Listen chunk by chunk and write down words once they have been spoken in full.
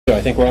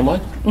I think we're online?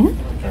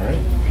 Mm-hmm. All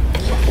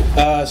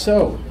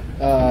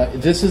right.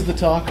 This is the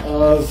talk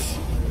of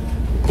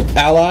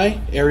ally,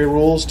 area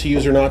rules to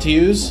use or not to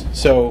use.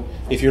 So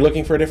if you're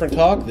looking for a different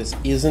talk, this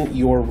isn't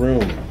your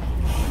room.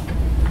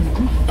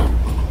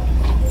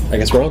 I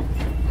guess we're on.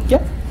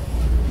 Yep.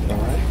 All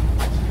right.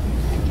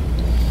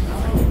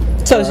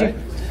 So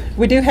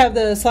we do have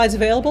the slides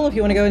available if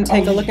you want to go and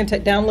take a look and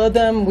download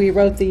them. We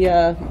wrote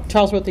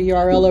Charles wrote the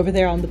URL over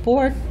there on the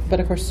board, but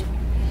of course,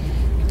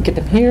 get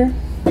them here.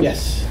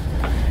 Yes.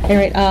 All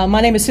right.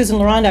 My name is Susan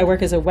Laurent. I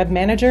work as a web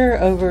manager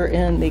over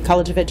in the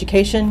College of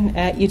Education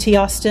at UT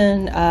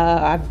Austin.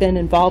 I've been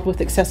involved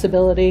with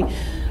accessibility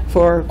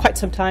for quite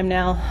some time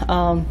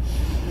now.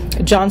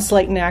 John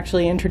Slayton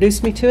actually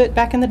introduced me to it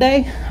back in the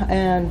day,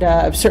 and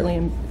I've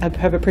certainly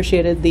have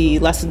appreciated the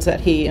lessons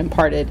that he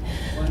imparted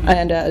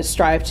and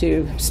strive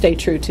to stay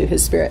true to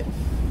his spirit.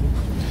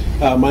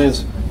 My name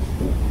is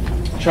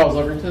Charles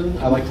Everington.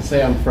 I like to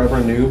say I'm forever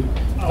a noob.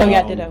 Oh,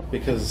 yeah, ditto.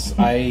 Because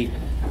I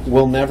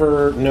will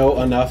never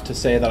know enough to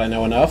say that I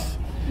know enough.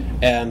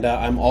 And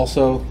I'm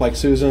also, like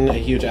Susan, a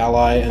huge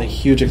ally and a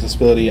huge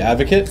accessibility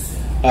advocate.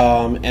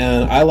 And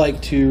I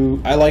like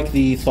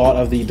the thought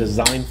of the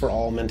design for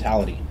all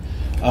mentality.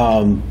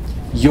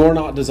 You're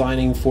not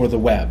designing for the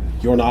web.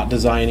 You're not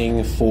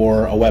designing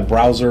for a web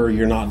browser.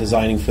 You're not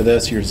designing for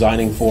this. You're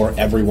designing for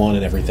everyone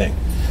and everything.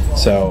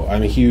 So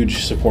I'm a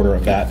huge supporter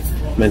of that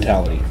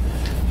mentality.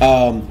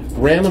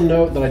 Random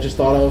note that I just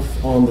thought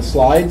of on the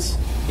slides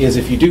is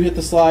if you do hit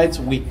the slides,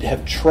 we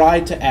have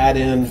tried to add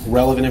in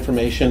relevant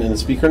information in the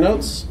speaker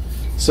notes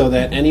so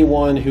that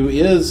anyone who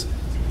is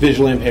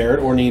visually impaired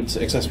or needs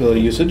accessibility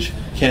usage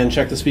can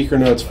check the speaker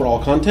notes for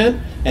all content,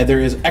 and there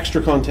is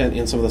extra content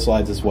in some of the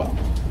slides as well.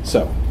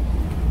 So,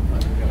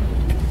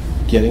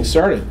 getting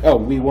started. Oh,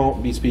 we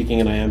won't be speaking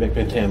in iambic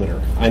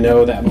pentameter. I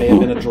know that may have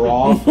been a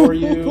draw for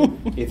you.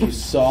 If you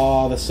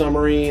saw the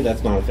summary,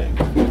 that's not a thing.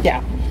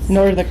 Yeah,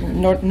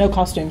 no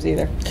costumes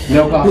either.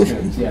 No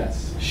costumes,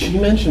 yes. She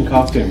mentioned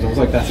costumes. I was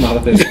like, that's not a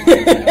thing.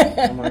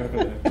 I'm not going to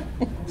put it in.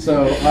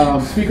 So,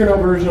 speaker note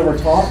version of our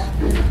talk.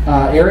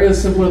 ARIA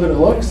is simpler than it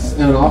looks,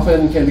 and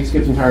often can be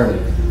skipped entirely.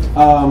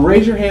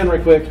 Raise your hand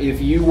right quick if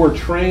you were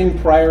trained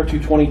prior to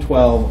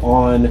 2012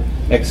 on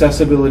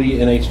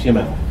accessibility in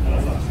HTML.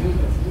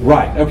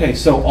 Right, okay,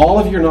 so all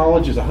of your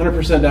knowledge is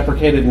 100%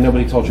 deprecated and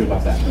nobody told you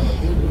about that.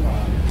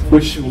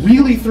 Which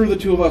really threw the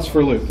two of us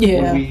for a loop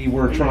when we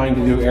were trying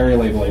to do area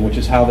labeling, which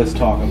is how this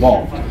talk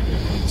evolved.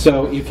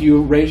 So if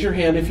you raise your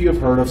hand if you have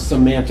heard of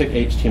semantic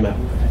HTML.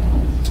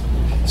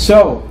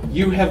 So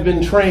you have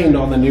been trained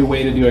on the new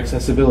way to do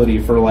accessibility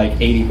for like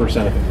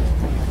 80% of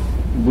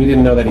it. We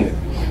didn't know that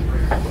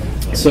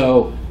either.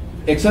 So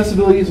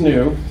accessibility is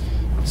new,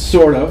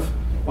 sort of,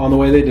 on the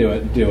way they do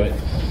it.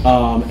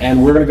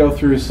 And we're going to go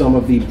through some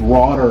of the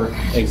broader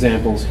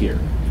examples here.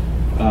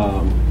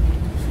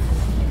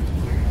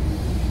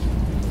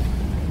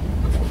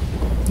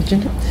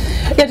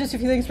 Yeah, just a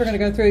few things we're going to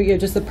go through.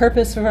 Just the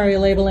purpose of ARIA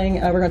labeling.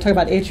 We're going to talk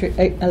about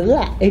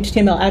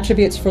HTML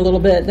attributes for a little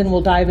bit, then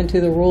we'll dive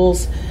into the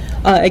rules.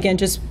 Again,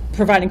 just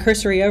providing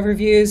cursory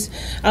overviews.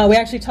 We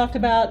actually talked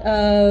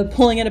about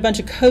pulling in a bunch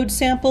of code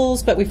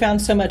samples, but we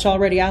found so much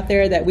already out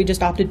there that we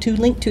just opted to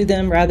link to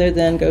them rather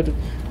than go to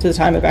the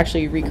time of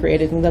actually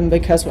recreating them,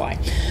 because why?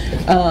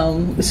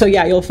 So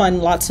yeah, you'll find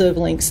lots of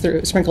links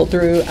sprinkled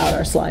throughout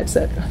our slides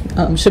that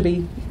should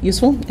be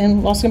useful.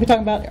 And we're also going to be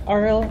talking about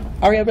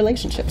ARIA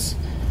relationships.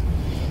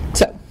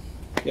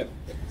 Yep.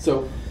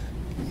 So,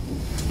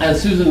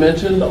 as Susan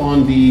mentioned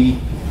on the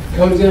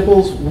code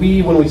examples,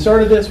 when we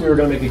started this, we were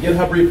going to make a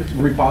GitHub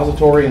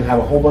repository and have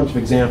a whole bunch of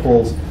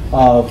examples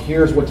of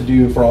here's what to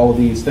do for all of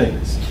these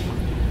things.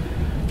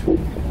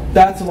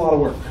 That's a lot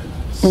of work.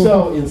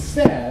 So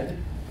instead,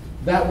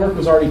 that work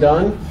was already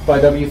done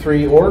by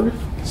W3.org.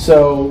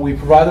 So we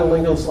provided a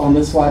link on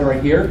this slide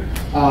right here.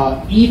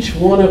 Each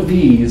one of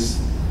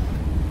these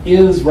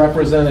is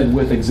represented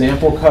with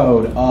example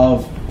code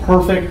of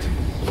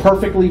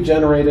perfectly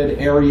generated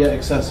area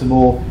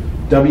accessible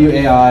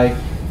WAI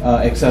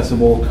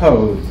accessible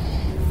code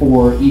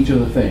for each of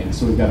the things.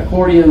 So we've got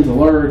accordions,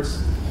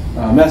 alerts,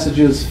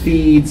 messages,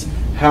 feeds,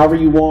 however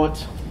you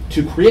want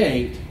to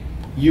create.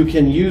 You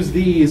can use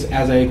these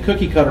as a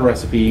cookie cutter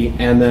recipe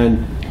and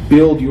then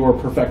build your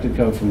perfected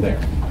code from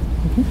there.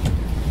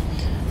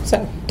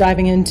 So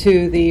diving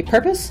into the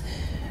purpose,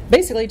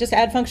 basically just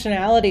add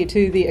functionality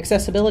to the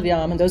accessibility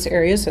in those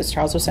areas, as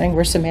Charles was saying,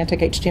 where semantic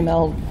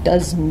HTML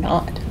does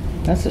not.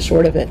 That's the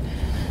short of it.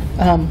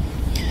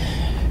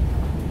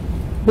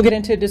 We'll get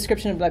into a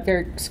description of like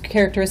various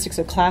characteristics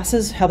of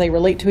classes, how they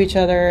relate to each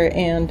other,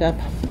 and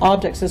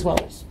objects as well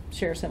as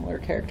share similar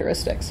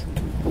characteristics.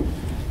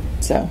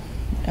 So,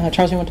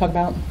 Charles, you want to talk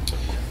about?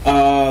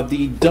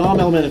 The DOM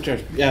element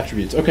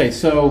attributes. Okay,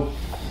 so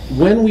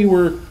when we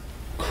were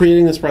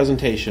creating this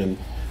presentation,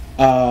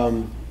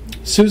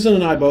 Susan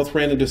and I both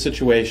ran into a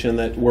situation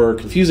that were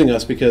confusing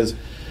us because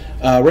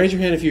raise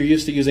your hand if you're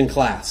used to using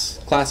class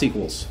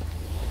equals,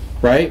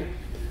 right?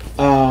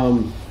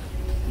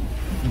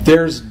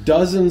 There's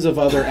dozens of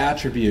other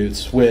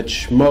attributes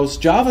which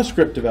most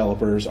JavaScript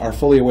developers are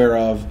fully aware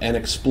of and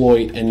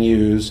exploit and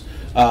use.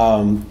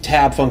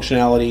 Tab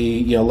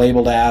functionality,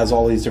 labeled as,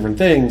 all these different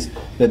things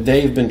that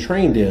they've been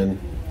trained in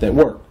that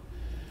work.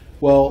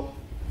 Well,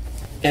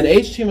 an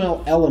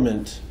HTML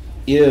element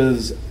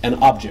is an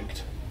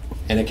object,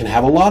 and it can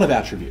have a lot of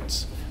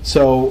attributes.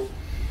 So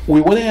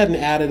we went ahead and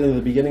added in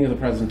the beginning of the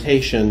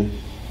presentation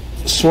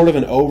sort of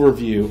an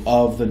overview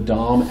of the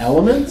DOM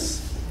elements,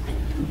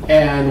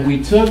 and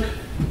we took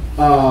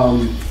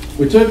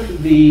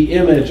the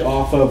image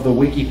off of the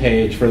wiki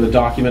page for the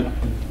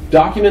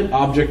document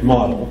object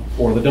model,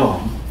 or the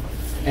DOM,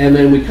 and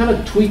then we kind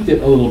of tweaked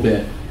it a little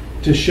bit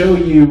to show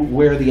you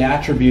where the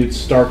attributes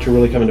start to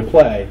really come into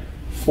play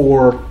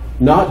for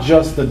not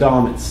just the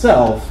DOM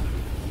itself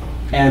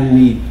and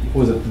the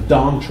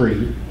DOM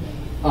tree,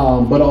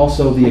 but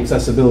also the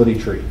accessibility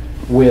tree,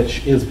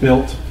 which is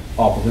built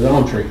off of the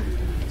DOM tree.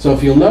 So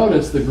if you'll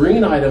notice, the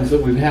green items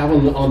that we have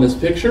on this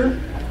picture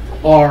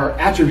are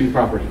attribute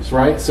properties,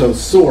 right? So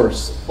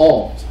source,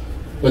 alt,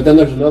 but then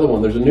there's another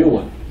one, there's a new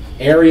one,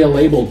 area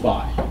labeled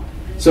by.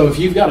 So if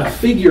you've got a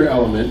figure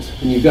element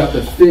and you've got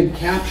the fig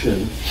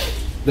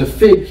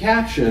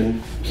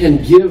caption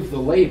can give the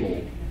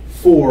label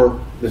for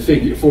the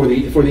figure, for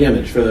the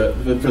image, for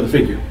the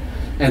figure.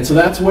 And so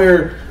that's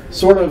where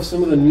sort of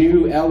some of the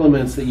new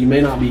elements that you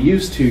may not be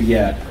used to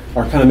yet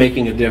are kind of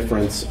making a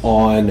difference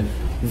on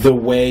the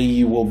way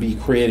you will be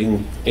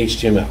creating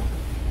HTML.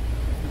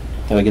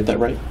 Did I get that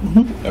right?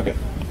 Mm-hmm. Okay.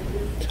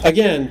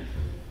 Again,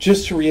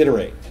 just to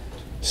reiterate,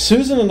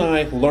 Susan and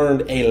I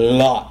learned a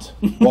lot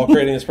while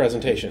creating this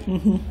presentation.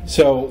 Mm-hmm.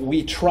 So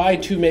we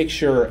tried to make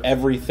sure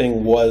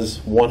everything was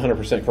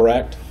 100%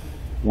 correct.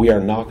 We are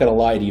not going to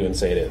lie to you and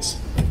say it is.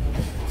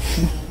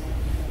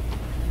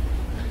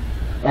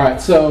 All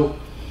right, so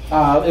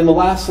in the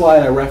last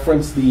slide I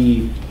referenced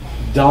the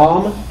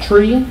DOM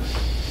tree.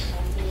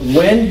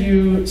 When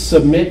you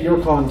submit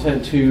your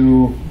content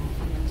to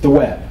the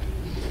web,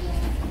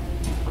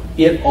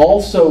 it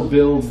also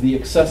builds the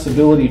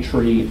accessibility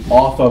tree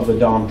off of the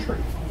DOM tree.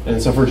 And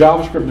so for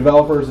JavaScript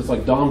developers, it's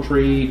like DOM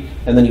tree,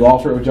 and then you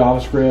alter it with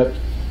JavaScript,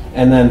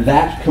 and then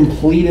that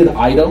completed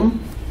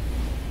item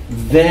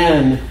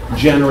then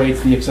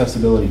generates the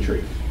accessibility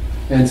tree.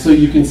 And so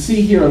you can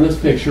see here on this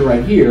picture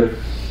right here,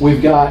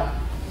 we've got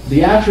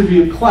the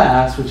attribute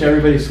class, which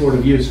everybody's sort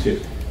of used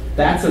to.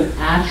 That's an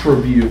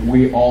attribute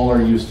we all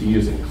are used to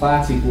using.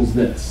 Class equals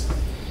this.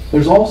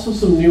 There's also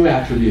some new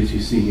attributes you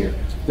see here.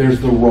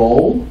 There's the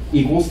role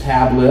equals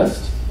tab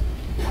list,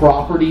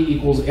 property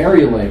equals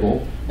area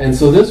label, and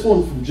so this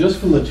one, just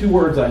from the two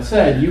words I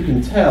said, you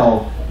can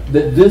tell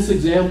that this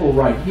example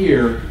right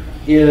here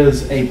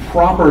is a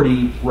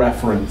property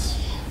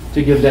reference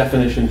to give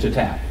definition to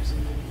tabs,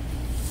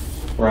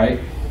 right?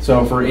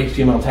 So for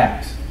HTML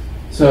tags.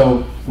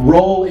 So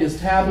role is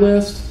tab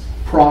list,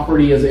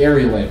 property is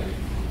area label.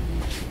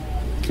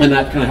 And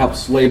that kind of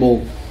helps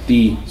label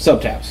the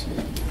subtabs.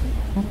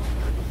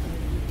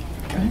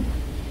 Okay.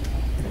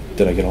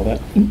 Did I get all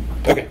that?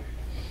 Okay.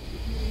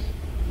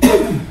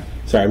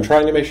 Sorry, I'm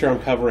trying to make sure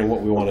I'm covering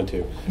what we wanted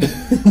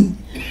to.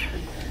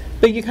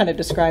 But you kind of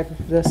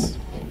described this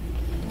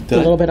a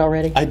little bit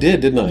already. I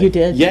did, didn't I? You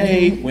did.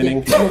 Yay,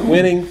 winning.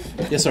 Winning.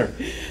 Yes, sir.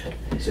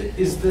 So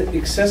is the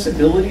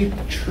accessibility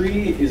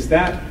tree, is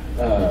that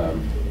a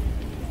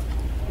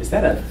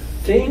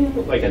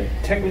thing, like a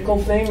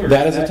technical thing? Or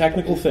that is a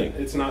technical thing.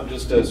 It's not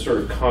just a sort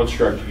of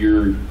construct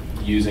you're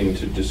using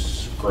to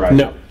describe.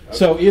 No. Okay.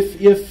 So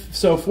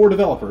so for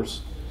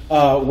developers,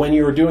 when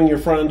you're doing your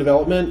front-end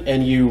development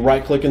and you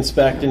right-click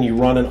inspect and you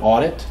run an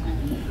audit,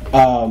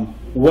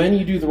 when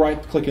you do the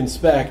right-click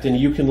inspect and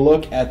you can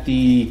look at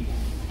the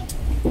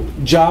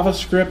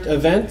JavaScript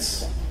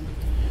events,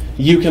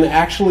 you can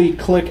actually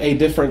click a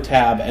different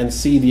tab and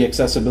see the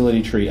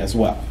accessibility tree as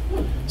well.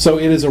 So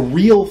it is a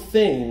real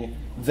thing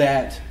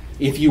that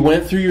if you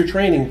went through your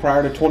training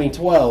prior to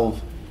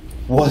 2012,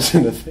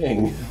 wasn't a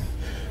thing.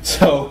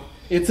 So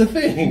it's a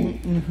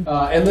thing.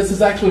 And this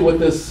is actually what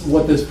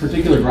this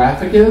particular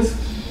graphic is.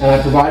 And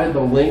I provided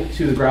the link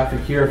to the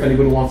graphic here if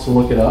anybody wants to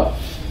look it up,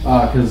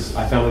 because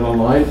I found it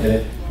online and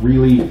it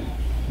really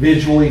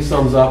visually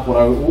sums up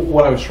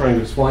what I was trying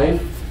to explain.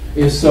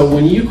 Is so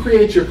when you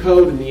create your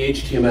code in the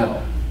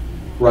HTML,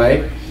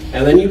 right,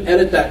 and then you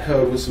edit that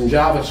code with some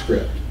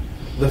JavaScript,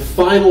 the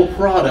final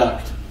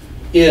product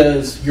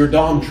is your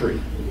DOM tree.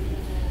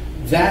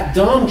 That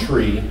DOM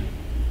tree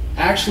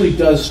actually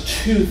does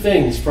two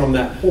things from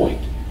that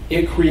point.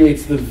 It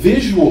creates the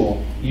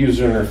visual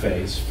user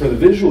interface for the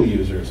visual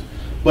users,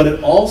 but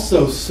it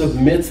also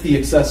submits the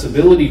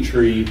accessibility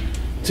tree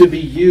to be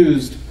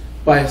used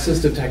by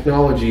assistive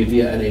technology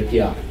via an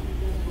API.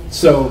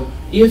 So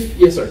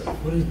yes, sir.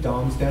 What does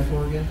DOM stand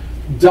for again?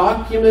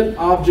 Document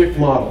Object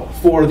Model.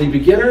 For the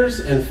beginners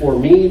and for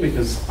me,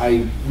 because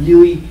I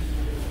really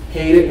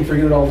hate it and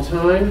forget it all the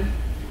time,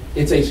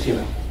 it's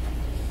HTML.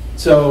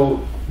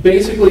 So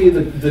basically,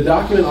 the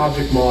Document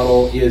Object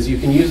Model is you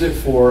can use it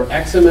for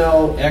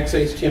XML,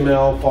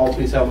 XHTML. Paul,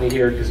 please help me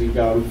here because you've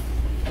got them.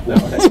 No,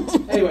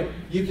 okay. Anyway,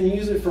 you can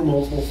use it for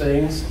multiple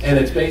things, and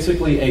it's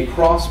basically a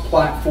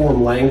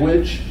cross-platform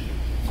language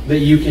that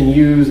you can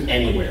use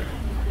anywhere.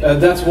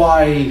 That's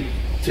why,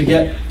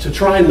 to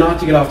try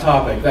not to get off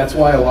topic, that's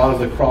why a lot of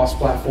the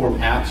cross-platform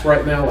apps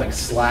right now, like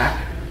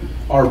Slack,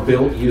 are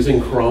built using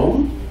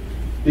Chrome,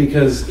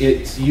 because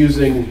it's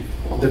using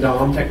the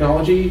DOM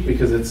technology,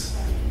 because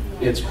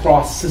it's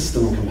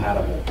cross-system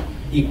compatible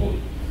equally.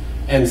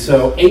 And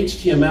so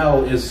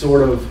HTML is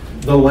sort of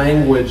the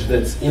language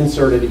that's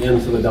inserted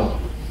into the DOM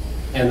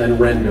and then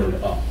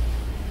rendered up.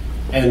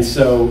 And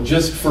so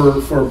just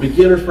for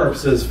beginner's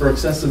purposes, for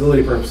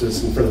accessibility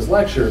purposes, and for this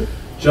lecture,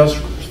 just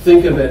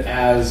think of it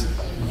as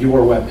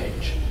your web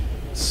page,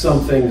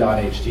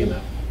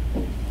 something.html.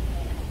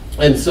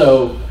 And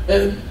so,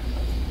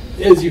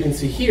 as you can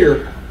see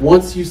here,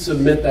 once you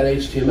submit that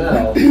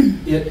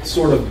HTML, it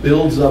sort of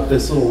builds up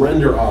this little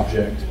render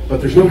object,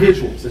 but there's no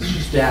visuals, it's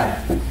just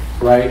data,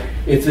 right?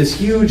 It's this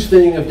huge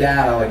thing of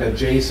data, like a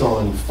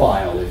JSON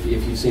file, if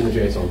you've seen a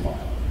JSON file.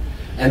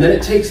 And then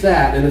it takes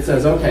that and it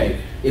says, okay,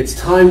 it's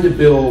time to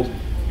build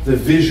the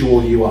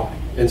visual UI.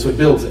 And so it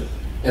builds it.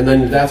 And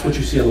then that's what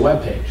you see on the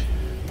web page.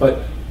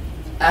 But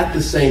at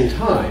the same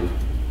time,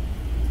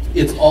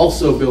 it's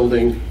also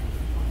building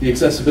the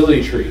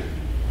accessibility tree.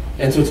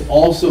 And so it's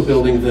also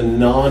building the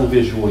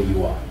non-visual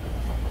UI.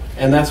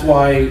 And that's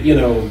why, you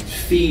know,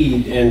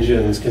 feed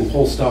engines can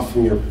pull stuff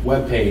from your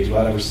web page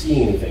without ever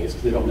seeing anything. It's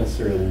because they don't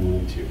necessarily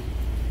need to.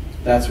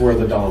 That's where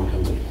the DOM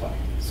comes into play.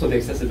 So the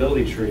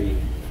accessibility tree,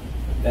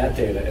 that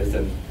data is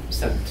then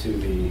sent to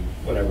the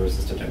whatever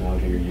assistive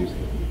technology you're using.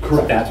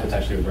 Correct. So that's what's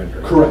actually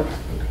rendered. Correct.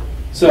 Okay.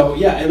 So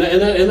yeah,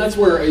 and that's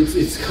where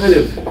it's kind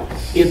of,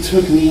 it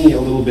took me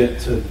a little bit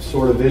to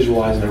sort of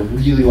visualize, and I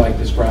really like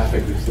this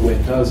graphic because the way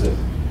it does it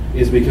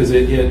is because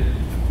you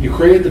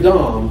create the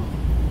DOM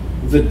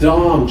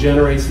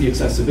generates the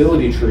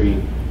accessibility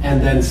tree,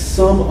 and then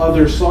some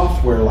other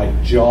software like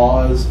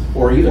JAWS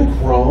or even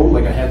Chrome,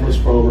 like a headless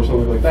Chrome or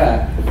something like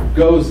that,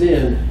 goes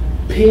in,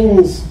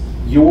 pings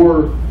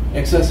your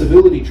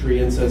accessibility tree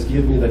and says,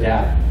 give me the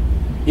data.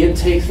 It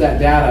takes that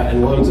data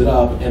and loads it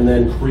up and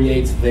then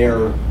creates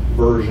their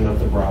version of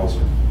the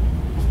browser.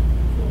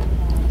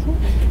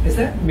 Is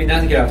that, I mean,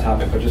 not to get off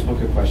topic, but just one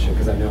quick question,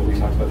 because I know we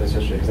talked about this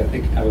yesterday, because I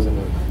think I was in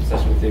a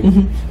session with you.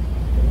 Mm-hmm.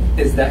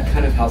 Is that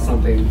kind of how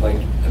something like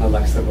an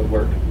Alexa would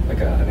work, like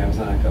an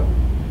Amazon Echo?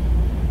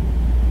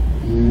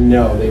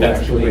 No, they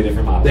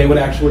would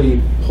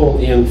actually pull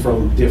in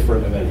from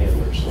different event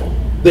handlers.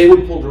 They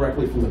would pull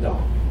directly from the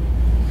DOM.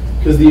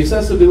 Because the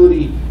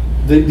accessibility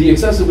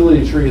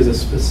tree is a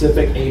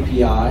specific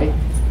API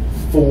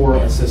for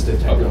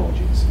assistive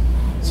technologies.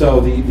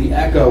 So the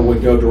Echo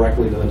would go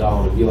directly to the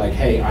DOM and be like,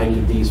 hey, I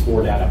need these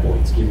 4 data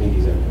points, give me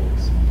these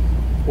endpoints.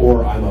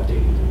 Or I'm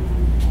updating them.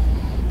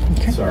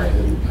 Okay. Sorry, I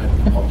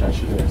apologize, I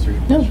should have answered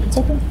your No, question. it's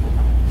okay.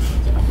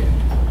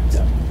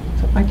 So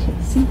I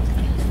can't see.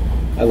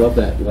 I love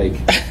that. Like,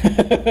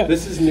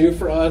 this is new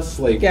for us.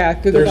 Like, Yeah,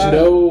 Google there's Doc.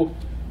 no.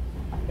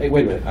 Hey,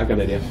 wait a minute. I've got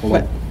an idea. Hold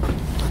What? on.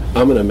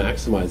 I'm going to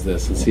maximize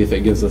this and see if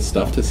it gives us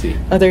stuff to see.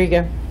 Oh, there you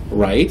go.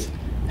 Right?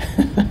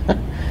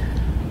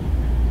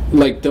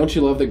 Like, don't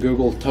you love that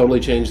Google totally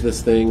changed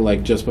this thing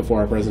like just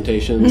before our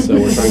presentation? So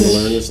we're trying to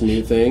learn this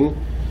new thing.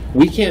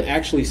 We can't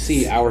actually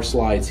see our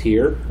slides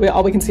here.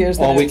 All we can see is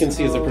the All we notes. can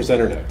see is the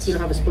presenter notes. You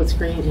don't have a split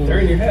screen here. They're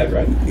in your head,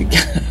 right?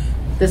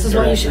 This is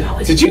why you should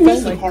always. Did you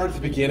miss the part at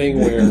the beginning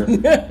where,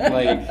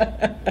 like,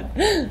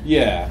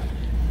 yeah.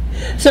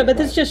 So, but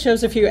this just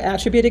shows a few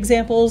attribute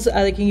examples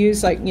that you can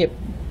use, like the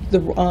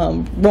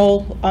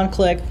roll, on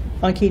click,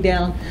 on key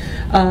down,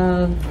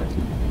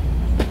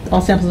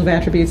 all samples of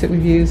attributes that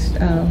we've used.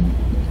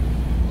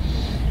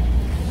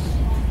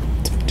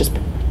 Just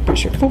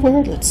pretty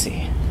straightforward. Let's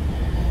see.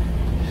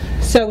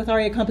 So with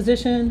ARIA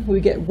composition,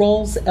 we get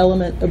roles,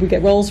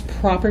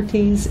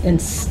 properties,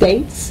 and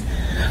states.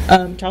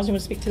 Charles, you want to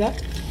speak to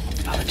that?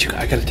 I'll let you.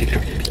 I got to take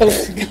it. Oh,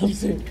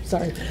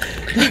 sorry.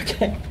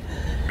 Okay.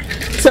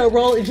 So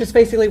role is just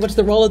basically what's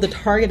the role of the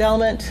target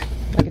element,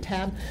 like a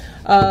tab.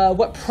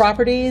 What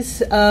properties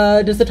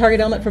does the target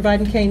element provide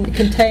and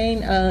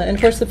contain? And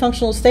of course, the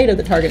functional state of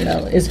the target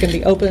element is going to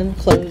be open,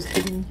 closed,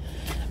 hidden.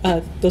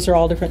 Those are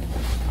all different.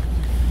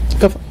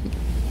 Go for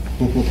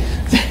it.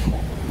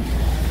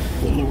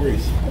 No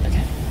worries.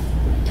 Okay.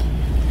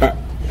 All right.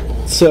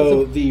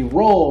 So the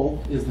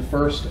role is the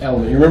first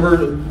element. You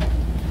remember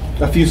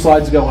a few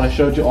slides ago when I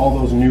showed you all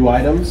those new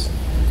items?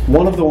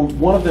 One of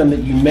them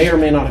that you may or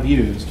may not have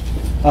used.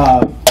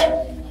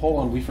 Hold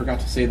on, we forgot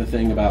to say the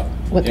thing about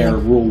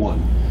rule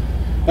 1.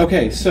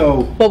 Okay,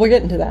 so. Well, we're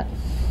getting to that.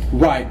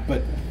 Right,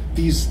 but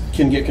these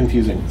can get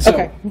confusing. So,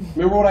 okay.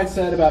 Remember what I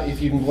said about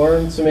if you can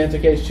learn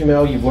semantic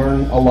HTML, you've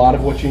learned a lot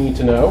of what you need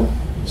to know.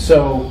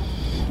 So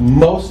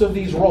most of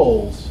these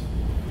roles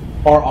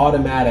are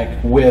automatic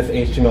with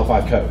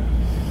HTML5 code.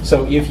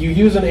 So if you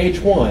use an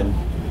H1,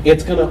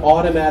 it's going to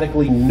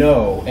automatically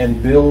know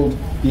and build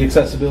the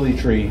accessibility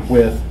tree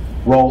with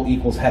role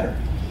equals header.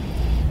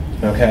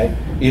 Okay?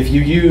 If you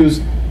use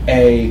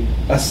a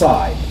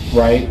aside,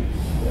 right?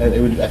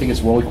 I think it's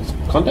role equals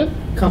content?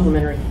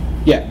 Complementary.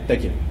 Yeah,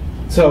 thank you.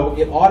 So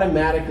it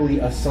automatically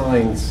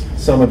assigns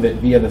some of it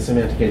via the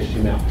semantic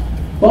HTML.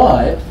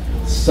 But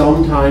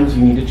sometimes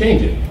you need to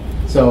change it.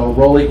 So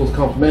role equals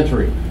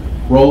complementary,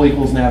 role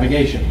equals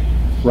navigation,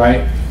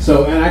 right?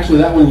 So, and actually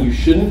that one you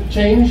shouldn't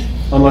change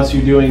unless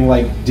you're doing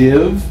like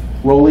div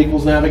role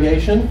equals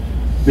navigation,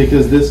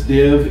 because this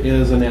div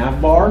is a nav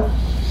bar,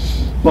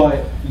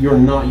 but you're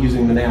not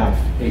using the nav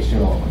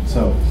HTML element.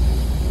 So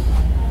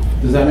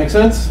does that make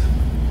sense?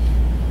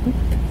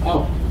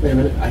 Oh, wait a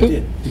minute, I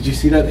did. Did you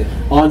see that?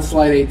 On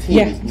slide 18,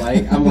 Yeah.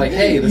 like, I'm like,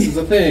 hey, this is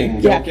a thing,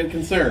 Yeah. don't get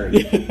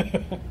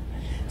concerned.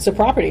 So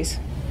properties.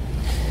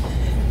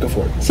 Go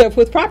for it. So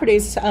with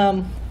properties,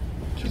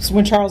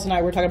 when Charles and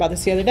I were talking about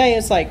this the other day,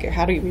 it's like,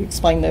 how do you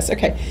explain this?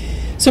 Okay,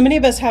 so many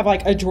of us have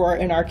like a drawer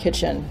in our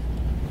kitchen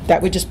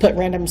that we just put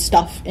random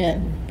stuff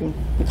in.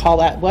 We call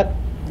that what?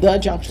 The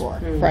junk drawer,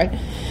 right?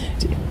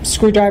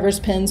 Screwdrivers,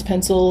 pens,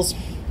 pencils,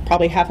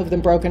 probably half of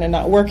them broken and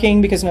not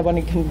working because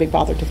nobody can be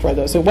bothered to throw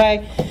those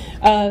away.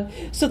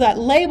 So that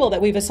label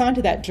that we've assigned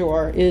to that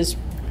drawer is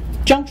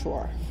junk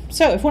drawer.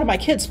 So if one of my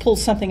kids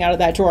pulls something out of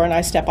that drawer and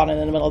I step on it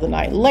in the middle of the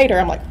night later,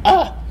 I'm like,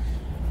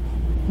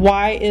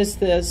 why is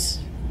this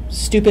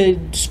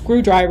stupid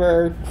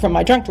screwdriver from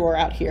my junk drawer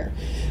out here?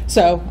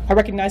 So I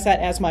recognize that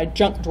as my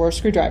junk drawer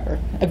screwdriver.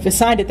 I've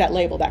assigned it that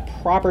label, that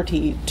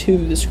property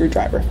to the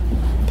screwdriver,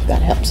 if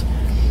that helps.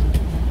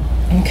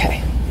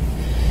 Okay.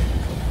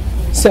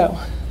 So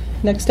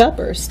next up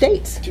are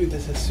states. Dude,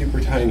 this is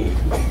super tiny.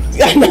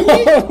 I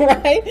know,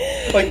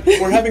 right? Like,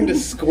 we're having to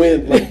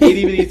squint like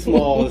itty bitty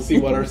small to see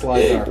what our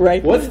slides are.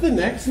 Right. What's the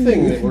next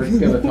thing that we're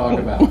going to talk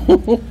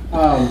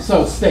about?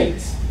 So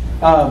states.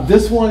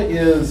 This one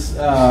is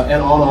an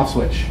on-off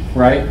switch,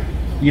 right?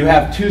 You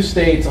have two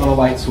states on a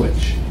light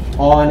switch,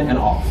 on and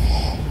off.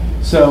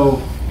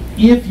 So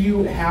if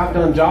you have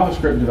done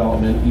JavaScript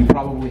development, you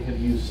probably have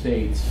used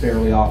states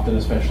fairly often,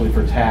 especially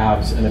for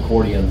tabs and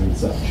accordions and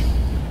such.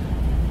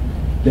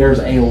 There's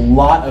a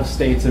lot of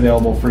states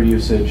available for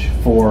usage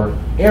for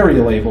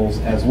area labels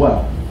as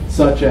well,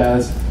 such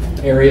as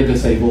area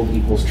disabled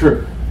equals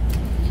true.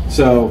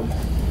 So,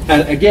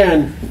 and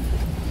again,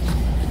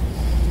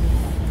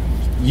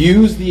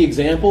 use the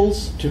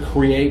examples to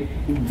create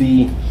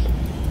the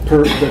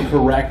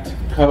correct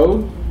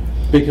code,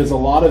 because a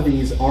lot of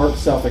these aren't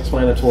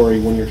self-explanatory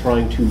when you're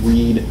trying to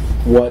read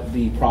what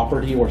the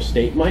property or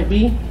state might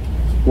be,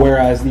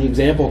 whereas the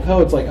example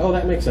code's like, oh,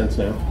 that makes sense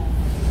now.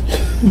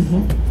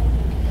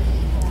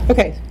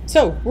 Okay,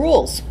 so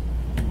rules.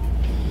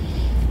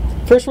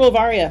 First rule of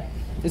ARIA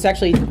is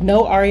actually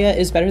no ARIA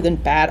is better than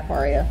bad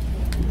ARIA.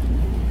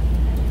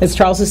 As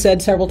Charles has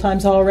said several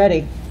times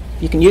already,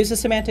 you can use the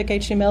semantic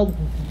HTML,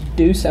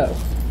 do so.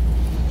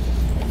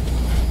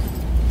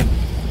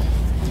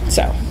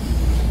 So.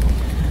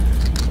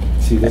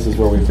 See, this is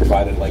where we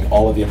provided like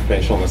all of the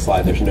information on the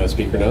slide. There's no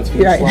speaker notes for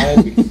the Right.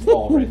 slide because it's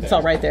all right there. It's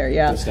all right there,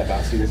 yeah. Just step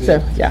out so you can see So,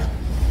 it. yeah.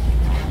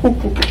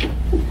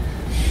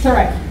 It's all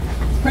right.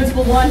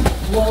 Principle one,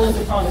 role is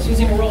a promise.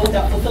 Using a role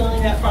without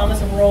fulfilling that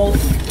promise and role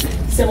is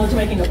similar to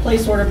making a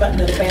place order button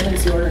that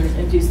abandons the order and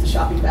empties the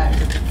shopping bag.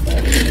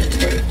 So,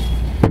 great.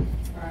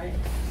 All right.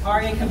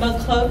 ARIA can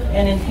both cloak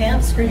and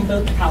enhance, screening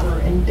both power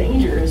and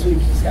danger, as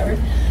we've discovered.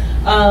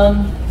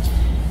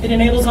 It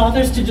enables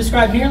authors to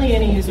describe nearly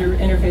any user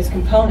interface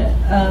component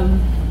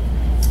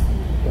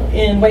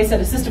in ways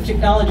that assistive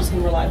technologies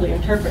can reliably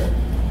interpret,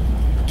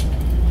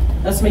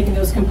 thus making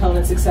those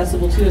components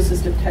accessible to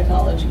assistive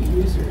technology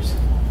users,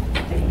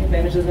 taking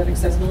advantage of that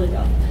accessibility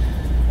value.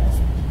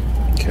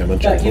 Okay, I'm gonna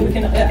But check you one.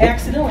 can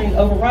accidentally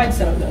override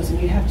some of those,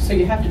 and you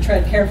have to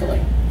tread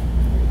carefully.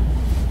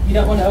 You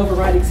don't want to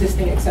override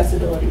existing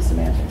accessibility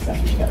semantics. That's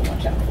what you got to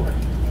watch out for.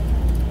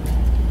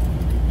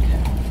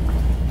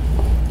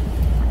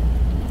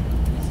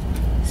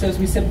 So as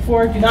we said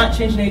before, do not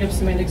change native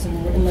semantics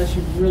unless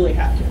you really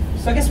have to.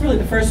 So I guess really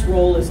the first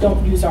rule is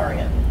don't use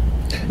ARIA.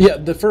 Yeah,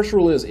 the first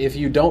rule is if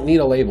you don't need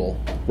a label,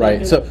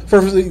 right? So for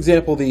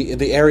example,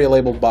 the area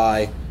labeled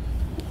by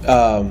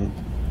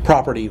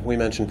property we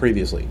mentioned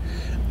previously.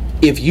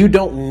 If you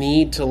don't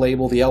need to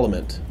label the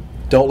element,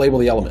 don't label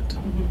the element.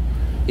 Mm-hmm.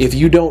 If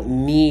you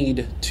don't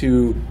need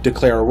to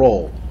declare a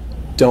role,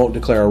 don't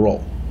declare a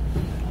role.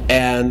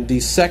 And the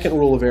second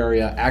rule of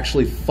ARIA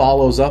actually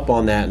follows up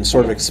on that and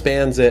sort of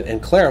expands it and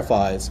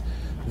clarifies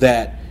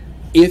that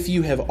if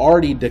you have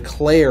already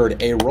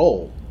declared a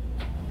role,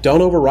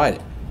 don't override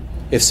it.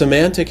 If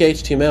semantic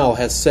HTML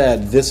has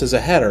said this is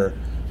a header,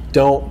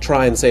 don't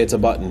try and say it's a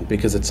button,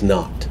 because it's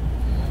not.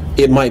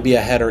 It might be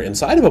a header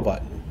inside of a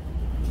button.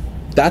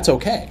 That's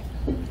okay.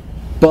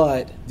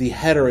 But the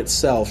header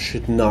itself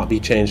should not be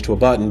changed to a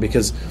button,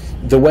 because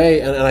the way,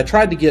 and I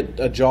tried to get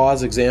a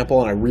JAWS example,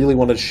 and I really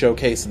wanted to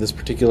showcase this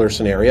particular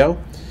scenario,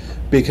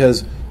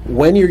 because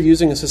when you're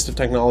using assistive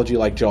technology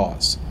like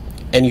JAWS,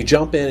 and you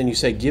jump in and you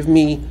say, give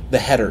me the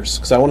headers,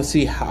 because I want to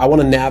see how, I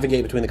want to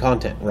navigate between the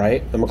content,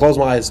 right? I'm going to close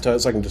my eyes so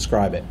I can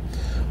describe it.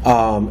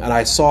 And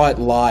I saw it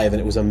live, and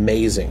it was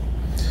amazing.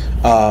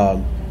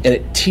 And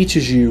it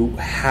teaches you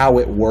how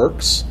it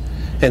works.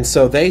 And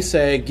so they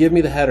say, give me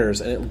the headers,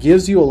 and it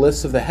gives you a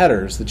list of the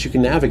headers that you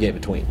can navigate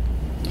between.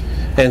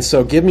 And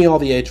so give me all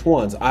the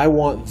H1s. I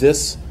want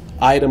this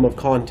item of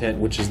content,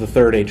 which is the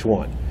third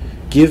H1.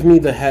 Give me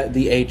the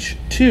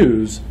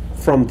H2s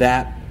from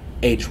that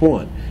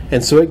H1.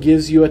 And so it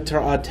gives you a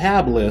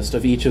tab list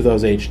of each of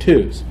those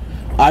H2s.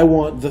 I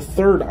want the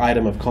third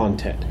item of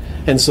content.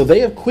 And so they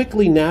have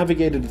quickly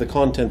navigated to the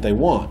content they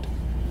want.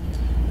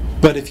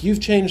 But if you've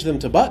changed them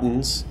to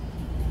buttons,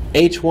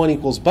 H1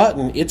 equals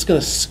button, it's going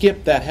to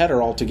skip that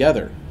header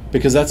altogether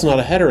because that's not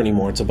a header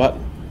anymore, it's a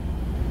button.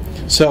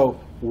 So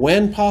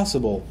when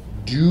possible,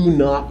 do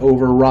not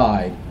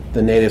override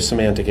the native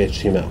semantic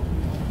HTML.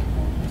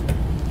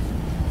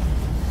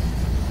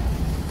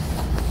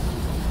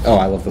 Oh,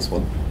 I love this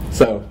one.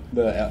 So,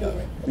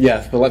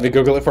 yes, but let me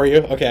Google it for you.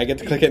 Okay, I get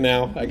to click it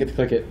now. I get to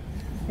click it.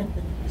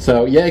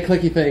 So, yay,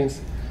 clicky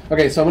things.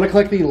 Okay, so I'm going to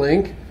click the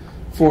link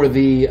for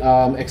the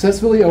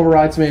accessibility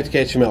override semantic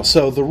HTML.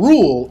 So the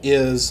rule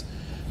is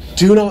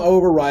do not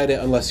override it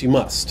unless you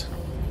must.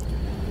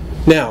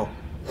 Now,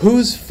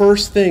 whose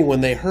first thing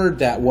when they heard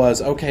that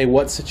was, okay,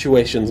 what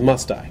situations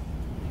must I?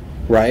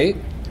 Right?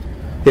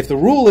 If the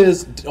rule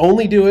is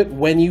only do it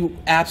when you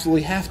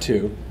absolutely have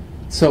to,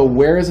 so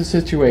where is a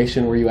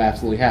situation where you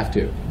absolutely have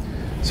to?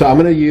 So I'm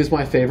going to use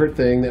my favorite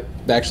thing that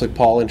actually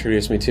Paul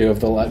introduced me to, of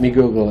the let me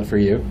Google it for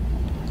you.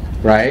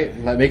 Right?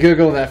 Let me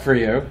Google that for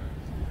you.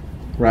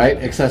 Right?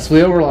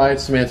 Accessibly override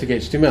semantic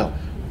HTML.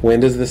 When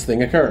does this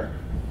thing occur?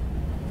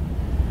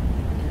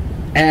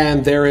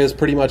 And there is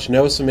pretty much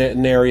no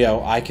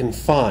scenario I can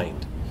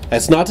find.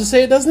 That's not to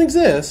say it doesn't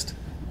exist,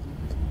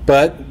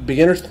 but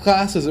beginner's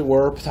class, as it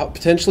were,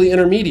 potentially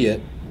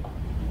intermediate,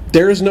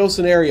 there is no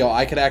scenario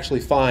I could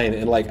actually find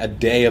in like a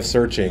day of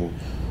searching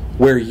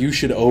where you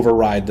should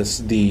override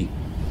the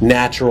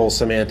natural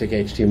semantic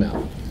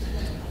HTML.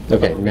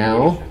 Okay,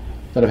 now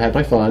that I've had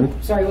my fun.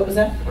 Sorry, what was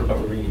that? What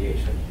about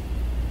remediation?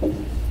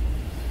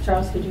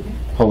 Charles, could you?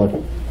 Hold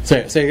on.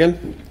 Say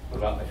again? What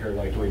about if you're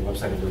like doing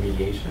website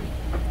remediation?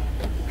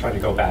 Trying to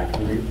go back.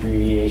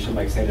 Remediation,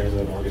 like say there's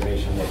an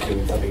organization that's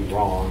doing something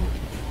wrong,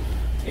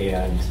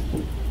 and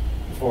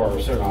for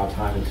a certain amount of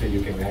time until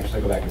you can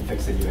actually go back and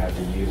fix it, you have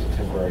to use a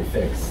temporary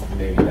fix.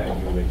 Maybe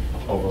that you would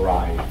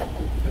override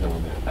an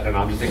element. I don't know,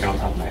 I'm just thinking on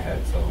top of my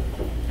head, so.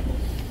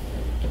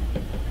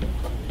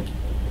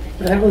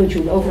 But I don't know that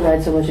you would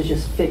override so much as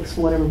just fix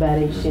whatever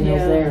bad HTML is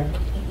there.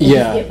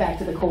 Yeah. Just get back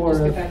to the core of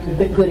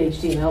the good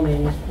HTML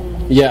manual.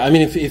 Yeah, I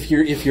mean, if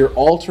you're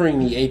altering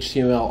the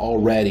HTML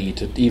already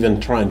to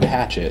even try and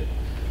patch it,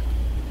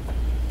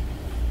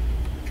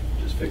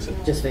 Fix it.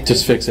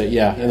 Just fix it.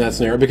 Yeah, and that's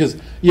an error because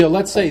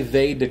let's say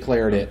they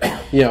declared it,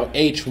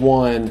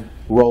 H1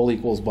 role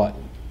equals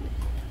button,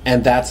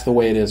 and that's the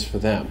way it is for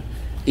them.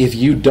 If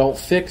you don't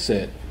fix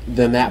it,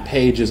 then that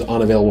page is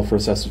unavailable for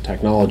assistive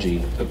technology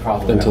The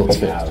problem until that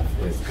it's we fixed.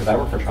 have is, because I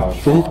work for Charles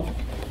Schwab,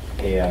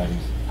 and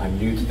I'm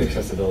new to the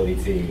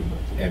accessibility team,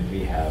 and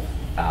we have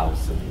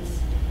thousands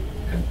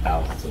and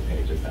thousands of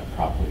pages that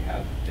probably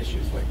have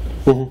issues like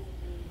this.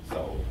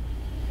 So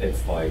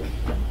it's like,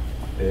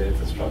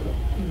 it's a struggle.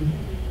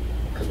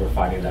 Because we're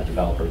finding that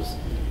developers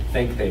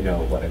think they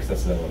know what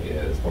accessibility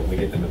is, but when we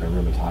get them in a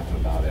room and talking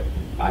about it,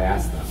 I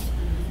ask them,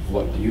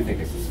 what do you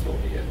think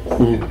accessibility is?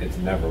 And it's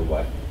never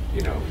what,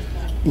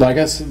 Like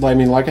I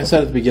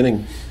said at the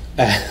beginning,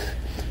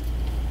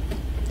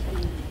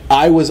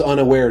 I was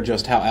unaware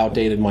just how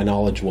outdated my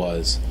knowledge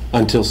was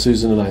until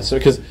Susan and I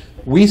started, because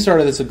we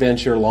started this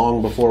adventure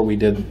long before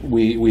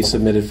we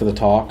submitted for the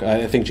talk.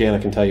 I think Jana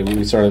can tell you,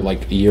 we started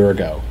like a year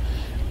ago.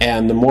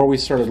 And the more we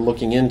started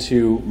looking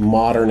into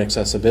modern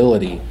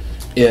accessibility,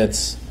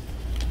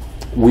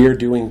 we're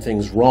doing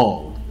things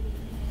wrong,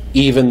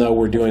 even though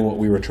we're doing what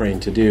we were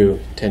trained to do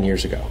 10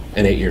 years ago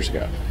and 8 years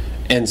ago.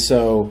 And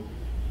so,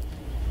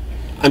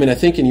 I mean, I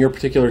think in your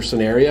particular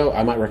scenario,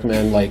 I might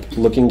recommend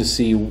looking to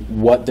see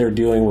what they're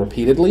doing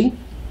repeatedly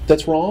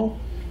that's wrong,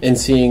 and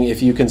seeing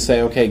if you can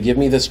say, okay, give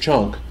me this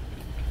chunk,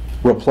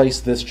 replace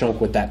this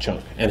chunk with that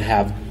chunk, and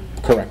have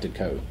corrected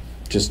code.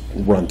 Just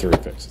run through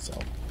and fix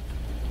itself.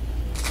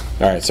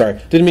 All right, sorry.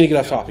 Didn't mean to get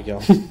off topic,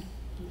 y'all.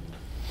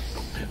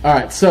 All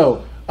right,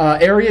 so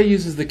ARIA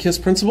uses the KISS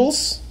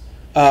principles.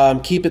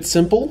 Keep it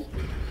simple.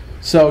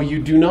 So you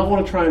do not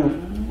want to try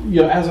and,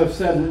 as I've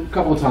said a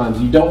couple of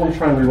times, you don't want to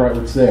try and rewrite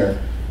what's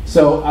there.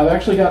 So I've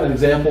actually got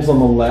examples on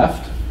the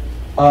left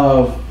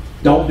of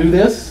don't do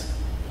this,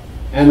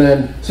 and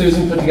then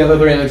Susan put together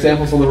the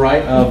examples on the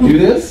right of do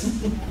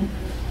this.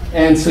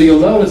 And so you'll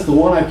notice the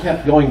one I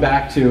kept going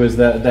back to is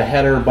the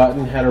header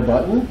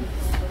button.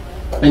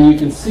 And you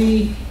can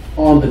see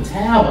on the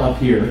tab up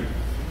here,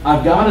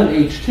 I've got an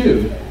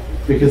H2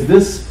 because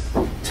this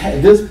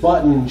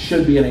button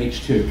should be an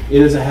H2.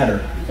 It is a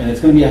header, and it's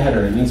going to be a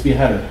header. It needs to be a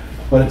header,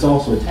 but it's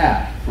also a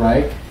tab,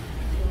 right?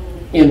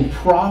 In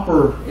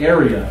proper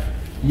ARIA,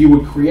 you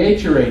would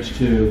create your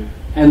H2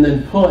 and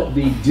then put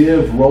the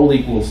div role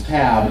equals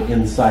tab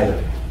inside of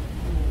it.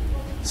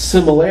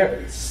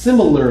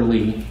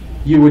 Similarly,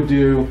 you would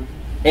do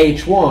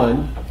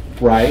H1,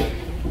 right,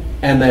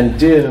 and then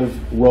div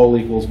role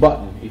equals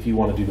button if you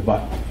want to do the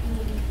button.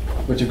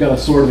 Which I've got a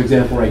sort of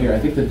example right here. I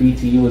think the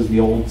DTU is the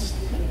old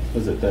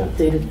was it the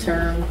Data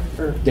term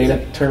or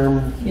data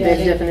term?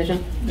 data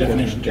definition?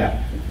 Definition.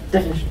 Yeah.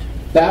 Definition.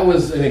 That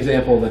was an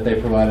example that they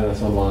provided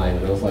us online,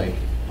 and I was like,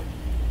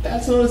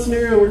 that's not a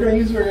scenario we're going to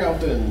use very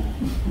often.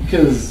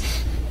 Because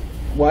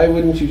why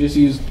wouldn't you just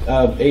use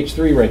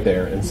H3 right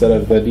there instead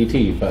of the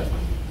DT? But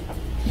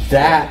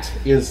that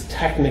is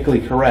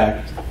technically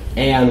correct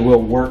and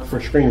will work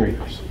for screen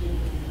readers.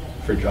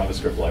 For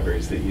JavaScript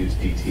libraries that use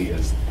DT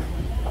as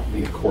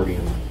the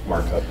accordion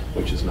markup,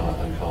 which is not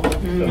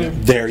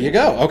uncommon. There you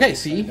go. Okay,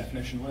 see?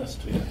 Definition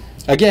list.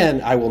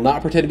 Again, I will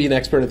not pretend to be an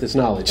expert at this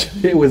knowledge.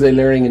 It was a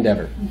learning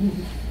endeavor.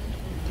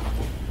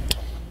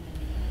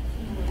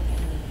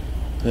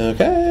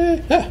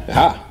 Okay.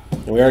 Aha.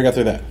 And we already got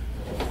through that.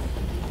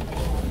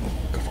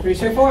 Pretty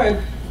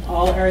straightforward.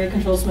 All area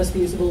controls must be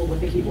usable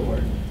with a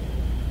keyboard.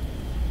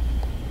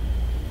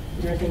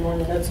 Is there anything more in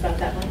the notes about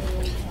that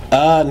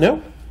one?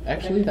 No.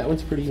 Actually, that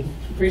one's pretty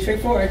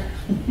straightforward.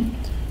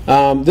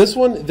 This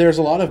one, there's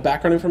a lot of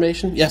background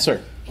information. Yes,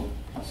 sir.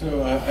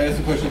 So I asked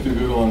a question through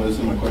Google on this,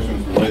 and my question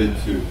was related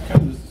to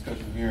kind of this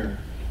discussion here.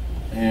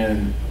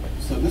 And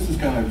so this is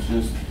kind of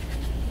just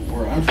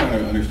where I'm trying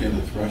to understand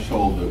the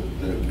threshold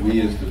that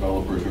we as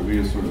developers or we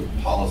as sort of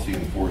policy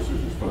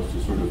enforcers are supposed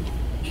to sort of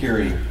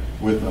carry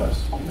with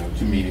us,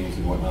 to meetings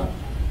and whatnot.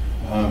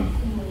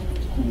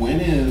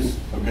 When is,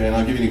 okay, and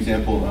I'll give you an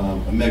example,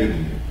 a mega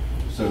menu.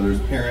 So there's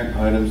parent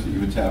items that you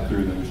would tap through,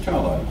 and then there's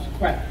child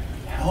items. Right.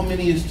 How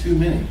many is too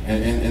many?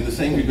 And the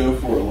same could go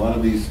for a lot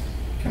of these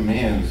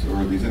commands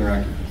or these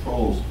interactive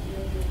controls.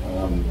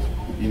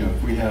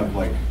 If we have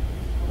like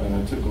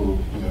a typical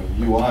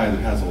UI that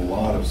has a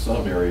lot of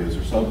sub areas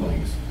or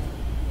sublinks,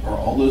 are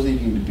all those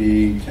needing to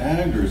be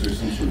tagged, or is there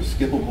some sort of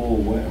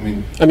skippable way? I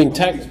mean,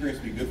 the experience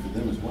would be good for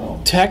them as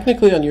well.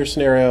 Technically, on your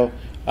scenario,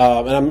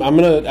 and I'm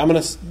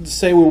gonna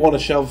say we want to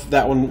shelve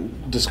that one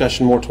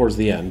discussion more towards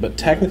the end. But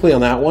technically,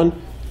 on that one,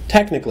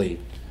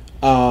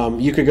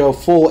 you could go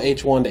full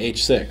H1 to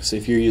H6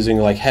 if you're using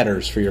like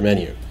headers for your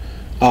menu,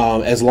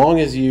 as long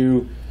as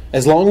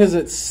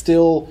it's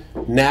still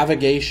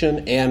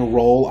navigation and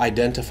role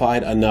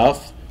identified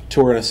enough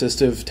to where an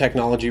assistive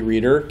technology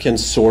reader can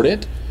sort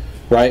it,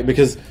 right?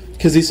 Because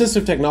the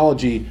assistive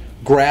technology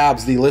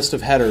grabs the list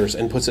of headers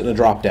and puts it in a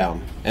drop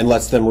down and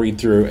lets them read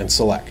through and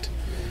select,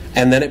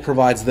 and then it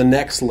provides the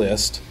next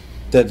list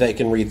that they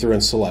can read through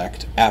and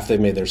select after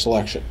they've made their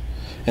selection.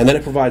 And then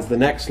it provides the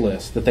next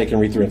list that they can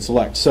read through and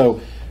select.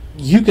 So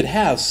you could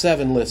have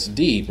 7 lists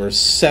deep or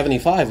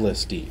 75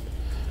 lists deep.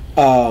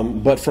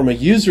 But from a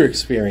user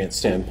experience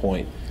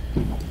standpoint,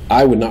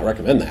 I would not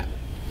recommend that.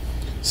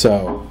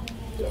 So,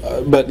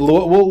 but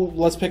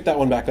let's pick that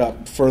one back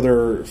up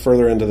further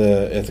into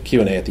the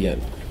Q&A at the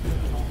end.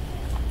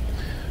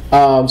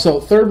 So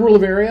third rule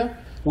of ARIA.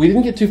 We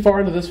didn't get too far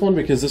into this one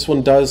because this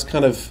one does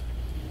kind of,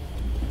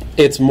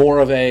 it's more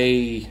of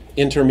a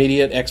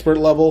intermediate expert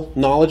level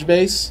knowledge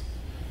base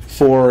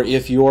for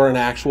if you're an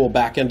actual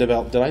back-end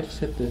developer. Did I just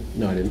hit the,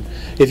 no I didn't.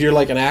 If you're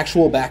like an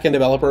actual back-end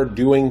developer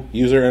doing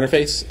user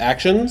interface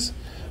actions,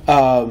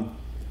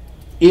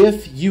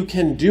 if you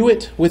can do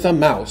it with a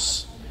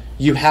mouse,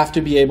 you have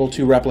to be able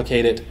to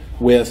replicate it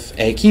with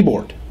a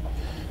keyboard.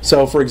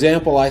 So for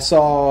example, I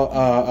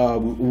saw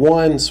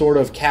one sort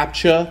of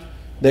CAPTCHA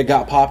that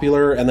got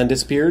popular and then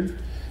disappeared.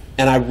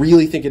 And I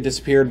really think it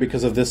disappeared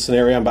because of this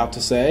scenario I'm about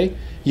to say.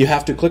 You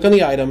have to click on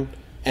the item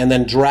and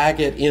then drag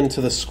it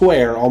into the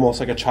square almost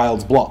like a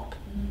child's block.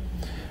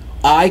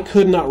 I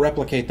could not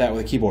replicate that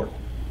with a keyboard.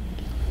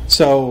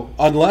 So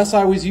unless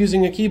I was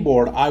using a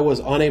keyboard, I was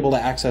unable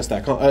to access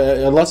that.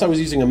 Unless I was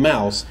using a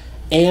mouse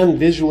and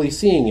visually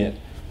seeing it,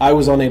 I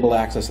was unable to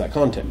access that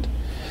content.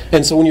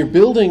 And so when you're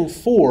building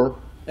for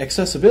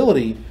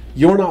accessibility,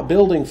 you're not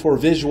building for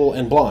visual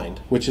and blind,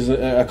 which is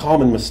a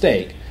common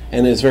mistake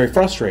and is very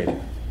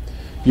frustrating.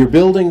 You're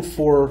building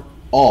for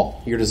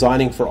all. You're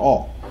designing for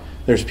all.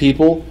 There's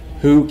people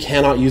who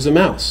cannot use a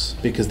mouse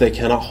because they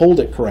cannot hold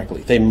it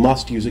correctly. They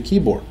must use a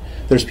keyboard.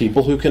 There's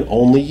people who can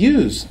only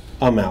use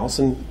a mouse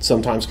and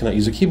sometimes cannot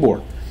use a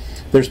keyboard.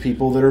 There's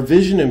people that are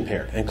vision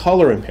impaired and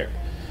color impaired.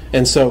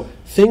 And so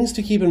things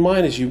to keep in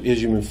mind as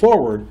you move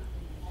forward,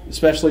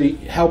 especially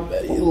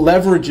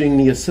leveraging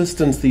the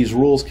assistance these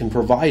rules can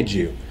provide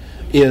you,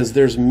 is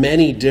there's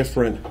many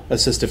different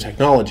assistive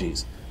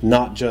technologies,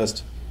 not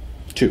just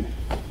 2.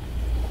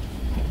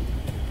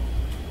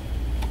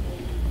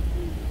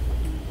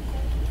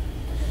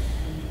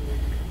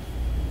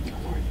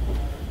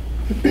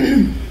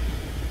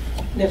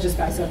 That just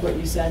backs up what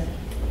you said.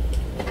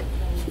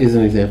 Is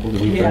an example.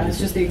 Yeah, it's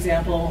just the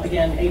example.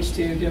 Again,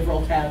 H2, div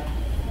role tab,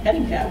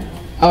 heading tab.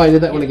 Oh, I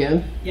did that one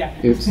again? Yeah.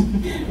 Oops.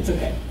 It's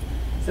okay.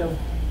 So,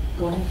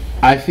 go ahead.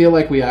 I feel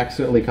like we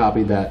accidentally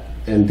copied that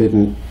and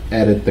didn't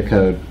edit the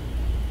code.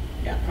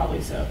 Yeah,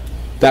 probably so.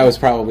 That was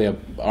probably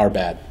our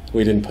bad.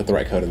 We didn't put the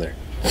right code in there.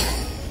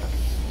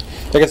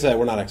 Like I said,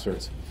 we're not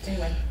experts.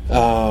 Anyway.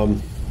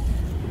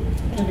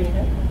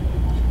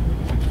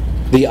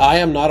 The I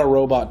am not a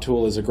robot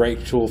tool is a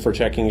great tool for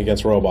checking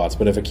against robots,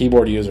 but if a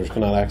keyboard user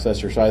cannot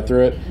access your site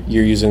through it,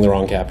 you're using the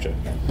wrong CAPTCHA.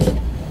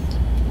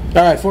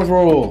 All right, fourth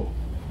rule.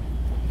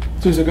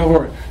 Susan, go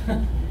for it.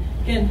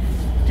 Again,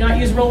 do not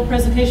use role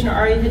presentation or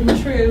ARIA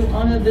hidden true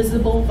on a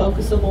visible,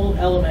 focusable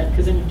element,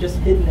 because then you've just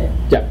hidden it.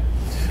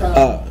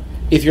 Yeah.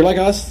 If you're like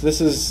us,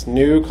 this is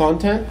new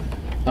content,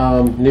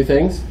 new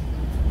things.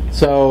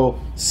 So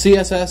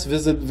CSS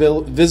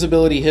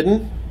visibility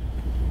hidden,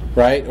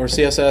 right? Or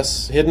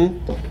CSS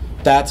hidden,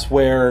 that's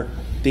where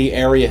the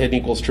ARIA hidden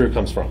equals true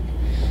comes from.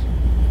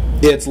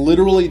 It's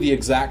literally the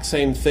exact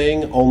same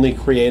thing, only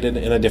created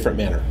in a different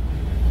manner.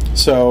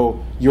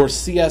 So your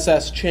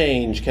CSS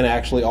change can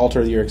actually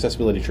alter your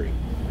accessibility tree.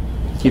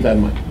 Keep that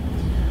in mind.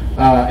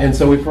 And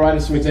so we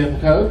provided some example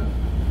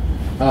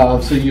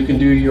code. So you can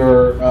do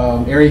your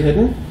ARIA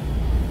hidden.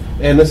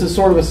 And this is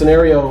sort of a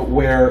scenario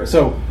where,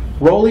 so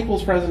role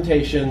equals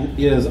presentation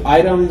is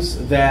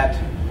items that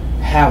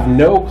have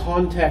no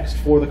context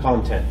for the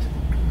content,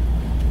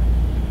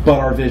 but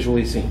are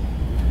visually seen.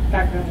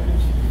 Background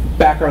image.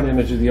 Background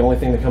image is the only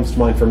thing that comes to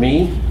mind for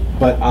me,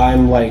 but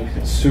I'm like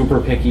super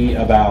picky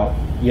about,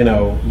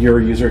 your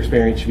user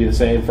experience should be the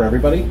same for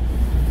everybody.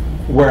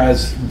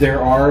 Whereas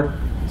there are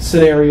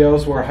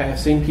scenarios where I have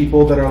seen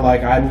people that are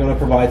like, I'm going to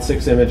provide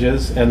 6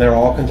 images and they're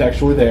all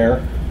contextually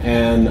there,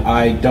 and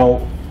I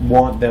don't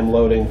want them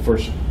loading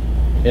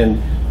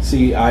and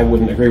see, I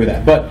wouldn't agree with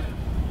that. But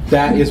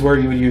that is where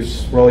you would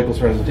use role equals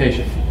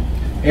presentation.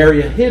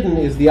 ARIA hidden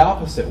is the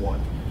opposite one.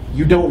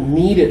 You don't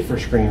need it for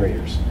screen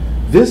readers.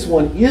 This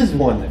one is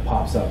one that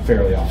pops up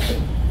fairly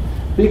often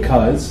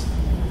because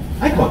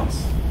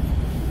icons.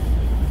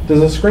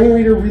 Does a screen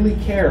reader really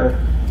care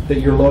that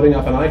you're loading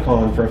up an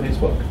icon for a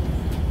Facebook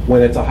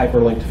when it's a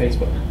hyperlink to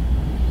Facebook?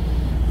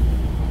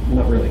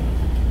 Not really.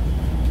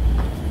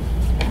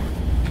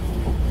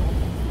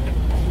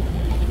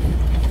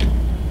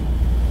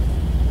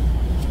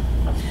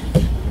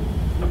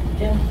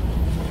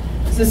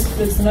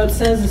 This note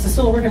says this is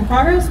still a work in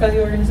progress by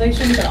the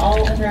organization, but all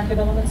interactive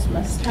elements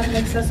must have an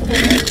accessible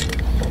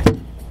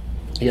name.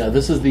 Yeah,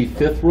 this is the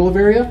 5th rule of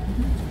ARIA.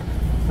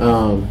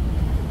 All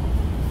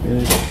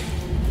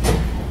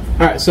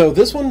right, so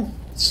this one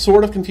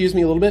sort of confused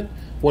me a little bit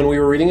when we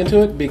were reading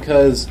into it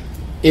because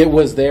it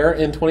was there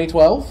in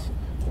 2012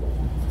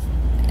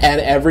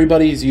 and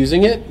everybody's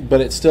using it,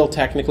 but it's still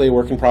technically a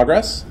work in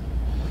progress.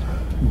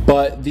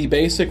 But the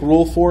basic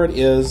rule for it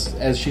is,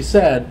 as she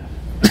said,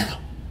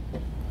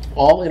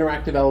 all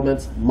interactive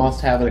elements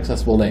must have an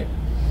accessible name.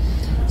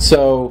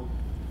 So,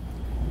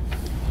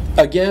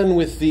 again,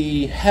 with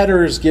the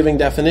headers giving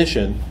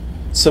definition,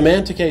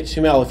 semantic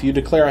HTML, if you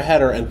declare a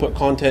header and put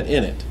content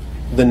in it,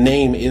 the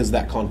name is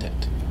that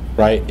content,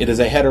 right? It is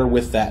a header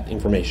with that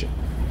information.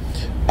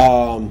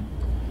 And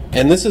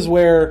this is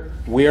where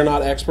we are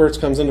not experts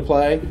comes into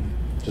play.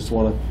 Just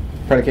want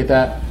to predicate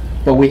that.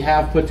 But we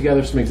have put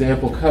together some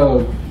example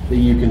code that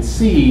you can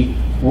see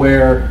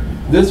where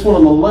this one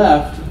on the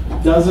left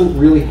doesn't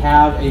really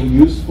have a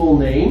useful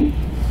name,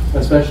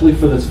 especially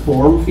for this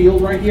form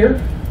field right here.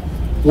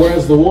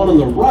 Whereas the one on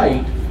the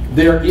right,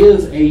 there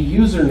is a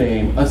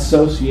username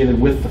associated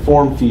with the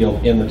form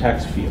field in the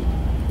text field.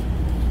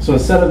 So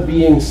instead of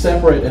being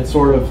separate and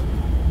sort of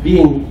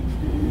being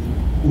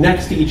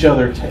next to each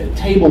other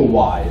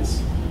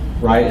table-wise,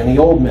 right, in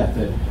the old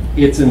method,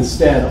 it's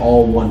instead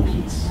all one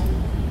piece.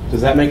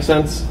 Does that make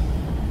sense?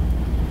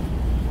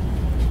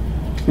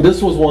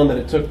 This was one that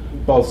it took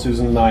both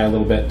Susan and I a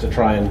little bit to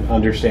try and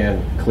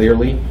understand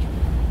clearly,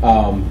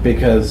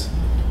 because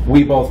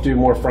we both do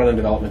more front-end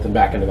development than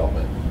back-end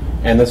development.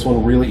 And this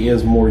one really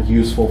is more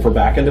useful for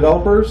back-end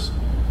developers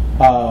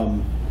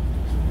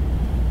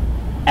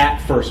at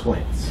first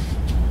glance.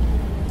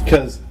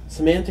 Because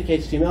semantic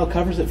HTML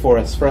covers it for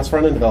us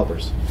front-end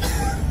developers.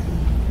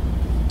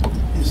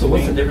 So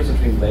what's the difference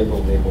between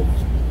label,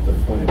 the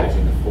point of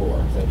adding the for?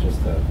 Is that just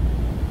a...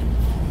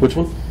 Which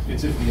one?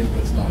 It's if the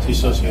input's not The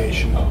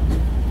association. Yeah.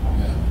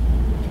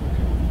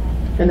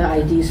 And the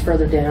ID's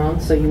further down,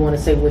 so you want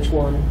to say which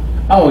one.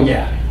 Oh,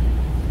 yeah.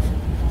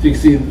 So you can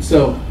see,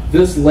 so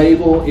this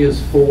label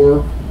is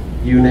for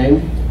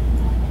uname.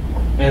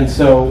 And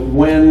so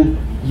when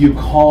you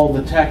call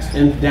the text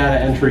and data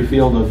entry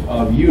field of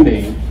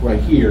uname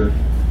right here,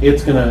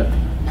 it's going to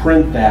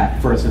print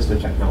that for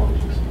assistive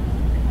technologies.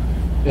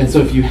 And so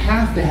if you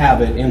have to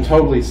have it in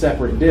totally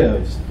separate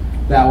divs,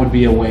 that would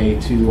be a way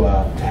to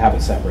have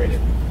it separated.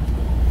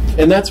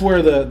 And that's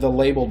where the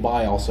labeled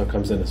by also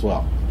comes in as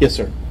well. Yes,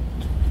 sir.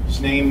 Is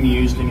name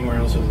used anywhere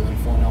else other than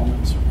form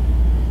elements?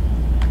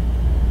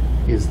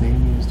 Is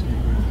name used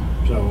anywhere?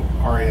 So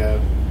ARIA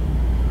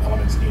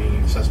elements needing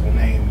an accessible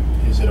name,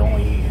 is it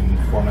only in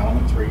form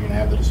elements where you're going to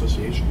have that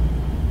association?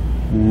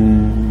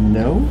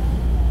 No.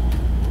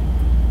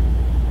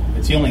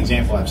 It's the only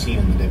example I've seen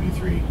in the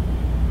W3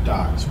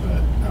 docs,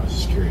 but I was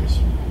just curious.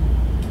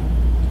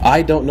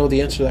 I don't know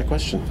the answer to that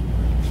question.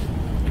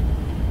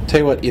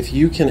 Tell you what, if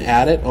you can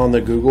add it on the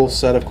Google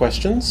set of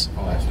questions,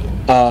 I'll ask you.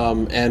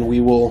 and we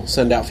will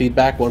send out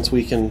feedback once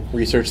we can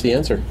research the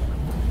answer.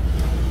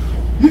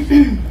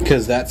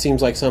 Because that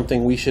seems like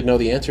something we should know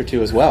the answer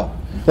to as well.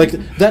 Like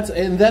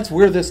that's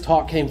where this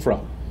talk came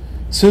from.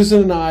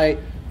 Susan and I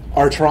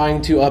are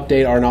trying to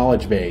update our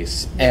knowledge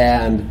base,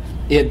 and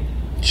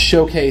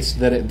showcased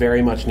that it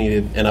very much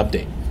needed an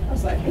update. I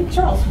was like, hey,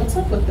 Charles, what's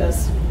up with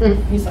this?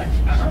 He's like,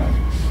 I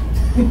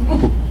don't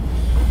know.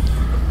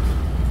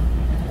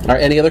 All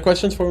right, any other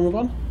questions before we move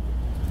on?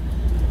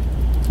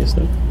 Yes,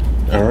 no?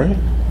 All right.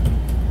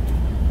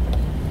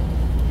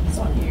 It's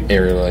on you.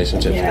 Area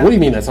relationships. Yeah. What do you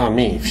mean that's on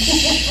me?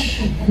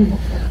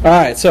 All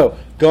right, so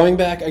going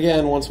back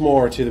again once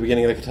more to the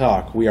beginning of the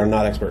talk, we are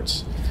not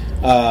experts.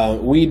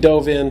 We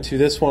dove into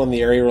this one,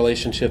 the area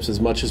relationships, as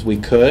much as we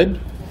could.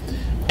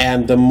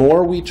 And the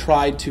more we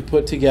tried to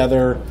put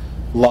together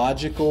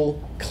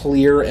logical,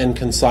 clear, and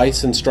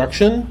concise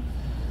instruction,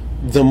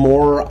 the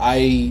more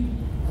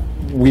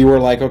we were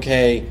like,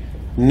 okay,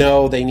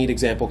 no, they need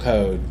example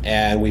code,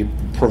 and we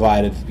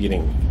provided at the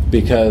beginning.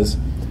 Because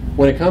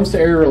when it comes to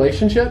area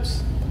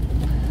relationships,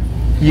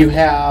 you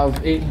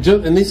have,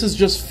 and this is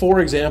just 4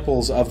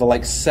 examples of the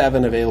like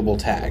 7 available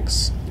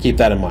tags. Keep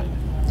that in mind.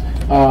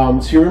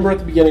 So you remember at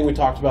the beginning we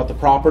talked about the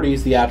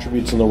properties, the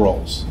attributes, and the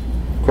roles,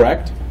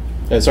 correct?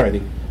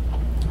 Sorry,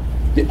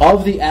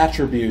 of the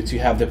attributes, you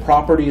have the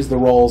properties, the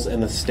roles,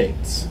 and the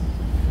states.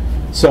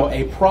 So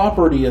a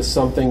property is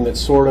something that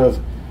sort of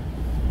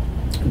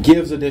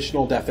gives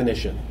additional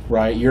definition,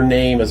 right? Your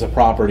name is a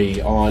property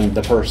on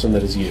the person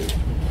that is you,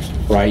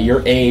 right?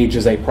 Your age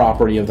is a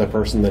property of the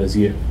person that is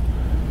you.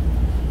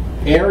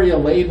 Area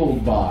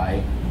labeled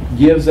by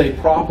gives a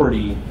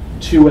property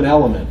to an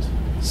element,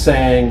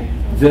 saying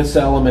this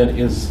element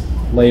is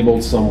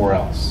labeled somewhere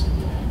else.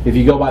 If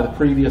you go by the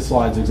previous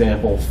slide's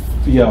example,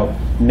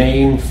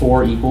 name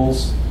for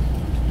equals,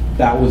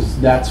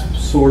 that's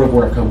sort of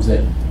where it comes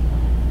in.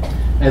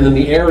 And then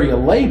the area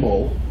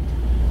label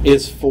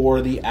is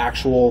for the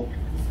actual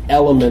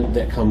element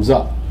that comes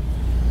up.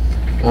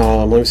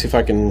 Let me see if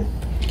I can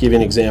give you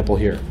an example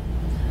here.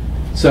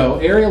 So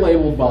area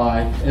labeled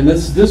by, and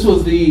this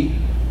was the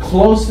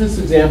closest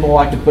example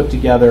I could put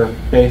together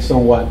based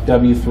on what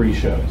W3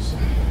 shows.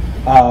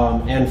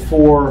 And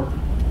for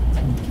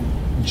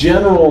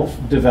general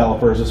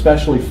developers,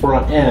 especially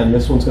front end,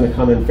 this one's going to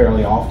come in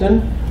fairly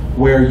often,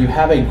 where you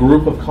have a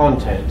group of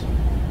content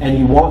and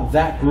you want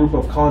that group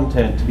of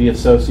content to be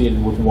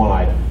associated with one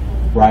item,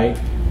 right?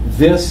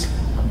 This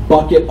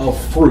bucket of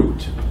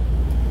fruit,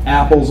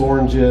 apples,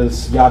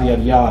 oranges, yada,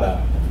 yada,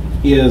 yada,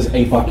 is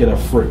a bucket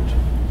of fruit,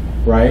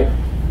 right?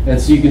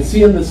 And so you can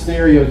see in the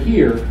scenario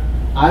here,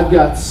 I've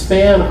got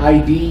span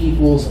ID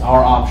equals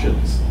our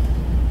options.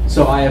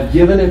 So I have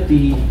given it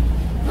the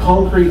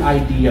concrete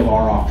ID of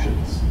our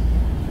options.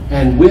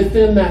 And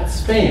within that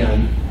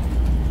span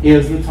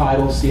is the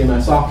title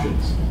CMS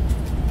options.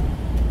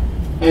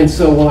 And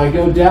so when I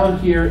go down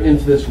here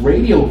into this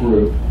radial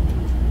group,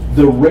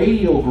 the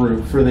radial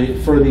group for the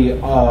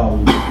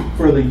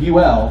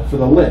UL, for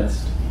the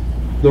list,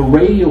 the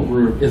radial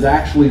group is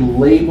actually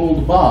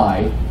labeled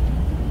by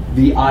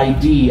the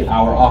ID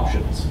our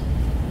options.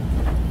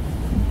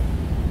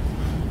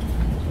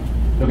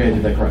 Okay, I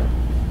did that correct.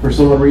 For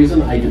some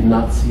reason, I did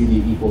not see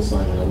the equal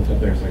sign when I looked up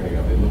there a second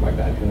ago. It looked like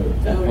bad code.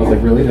 Oh, I was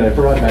like, really? Did I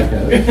provide bad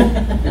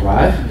code?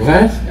 Right?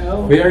 What?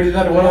 No. We already did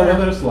that one on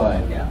another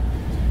slide. Yeah.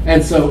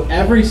 And so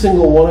every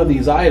single one of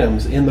these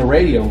items in the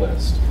radio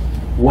list,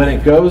 when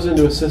it goes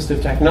into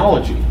assistive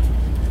technology,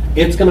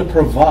 it's going to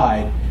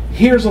provide,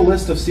 here's a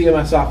list of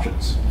CMS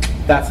options.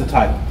 That's the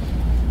title.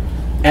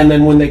 And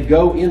then when they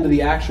go into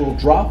the actual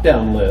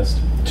drop-down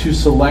list to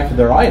select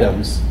their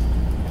items,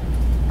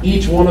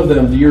 each one of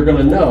them, you're going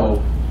to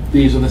know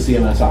these are the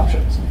CMS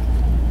options.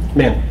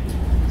 Ma'am.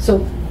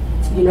 So,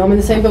 I'm in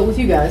the same boat with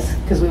you guys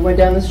because we went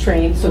down this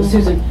train. So,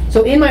 Susan,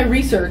 so in my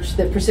research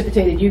that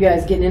precipitated you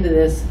guys getting into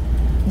this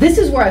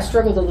is where I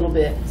struggled a little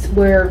bit,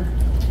 where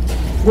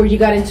you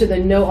got into the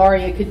no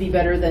ARIA could be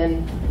better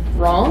than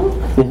wrong.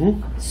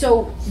 Mm-hmm.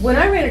 So when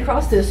I ran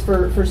across this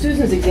for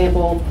Susan's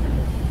example,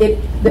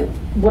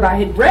 what I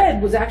had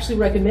read was actually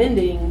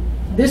recommending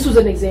this was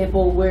an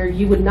example where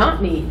you would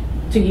not need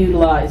to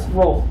utilize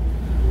role,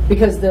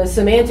 because the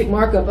semantic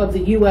markup of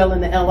the UL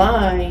and the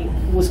LI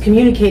was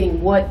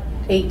communicating what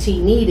AT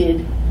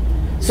needed.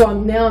 So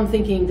now I'm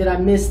thinking that I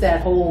missed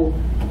that whole,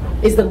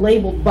 is the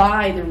labeled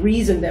by the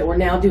reason that we're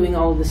now doing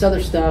all of this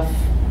other stuff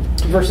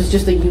versus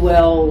just a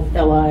UL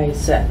LI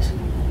set?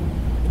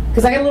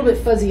 Because I got a little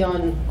bit fuzzy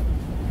on,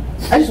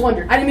 I just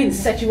wondered. I didn't mean to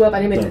set you up,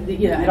 I didn't mean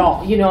to, at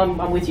all.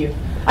 I'm with you.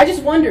 I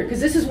just wondered, because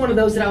this is one of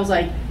those that I was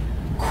like,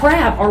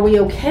 crap, are we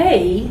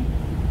okay?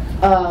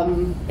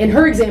 In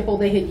her example,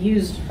 they had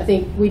used, I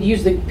think we'd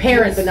used the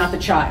parent but not the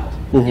child.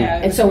 Mm-hmm. Yeah,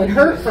 And so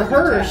for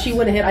her, she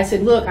went ahead, I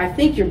said, look, I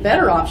think your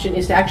better option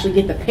is to actually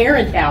get the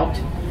parent out,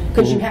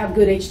 because you have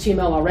good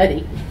HTML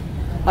already.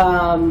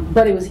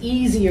 But it was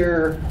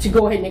easier to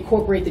go ahead and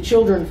incorporate the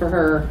children for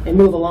her and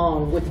move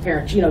along with the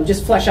parents,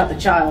 just flesh out the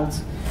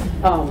child's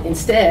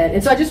instead.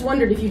 And so I just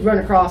wondered if you'd run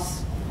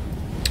across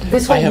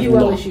this whole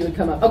UL issue would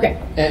come up. Okay.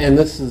 And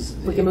this is...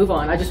 We can move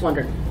on. I just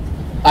wondered.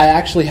 I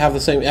actually have the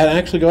same, and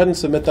actually go ahead and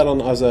submit that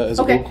on as a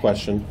Google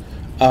question,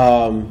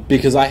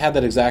 because I had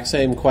that exact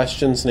same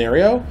question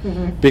scenario,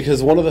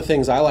 because one of the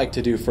things I like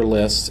to do for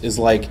lists is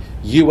like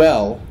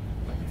UL,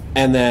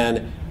 and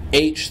then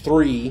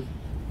H3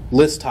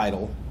 list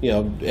title,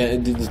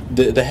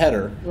 the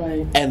header,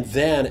 Right. and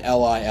then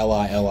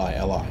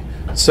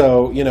li.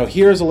 So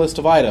here's a list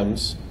of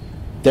items.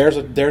 There's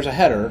a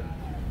header.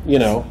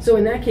 So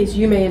in that case,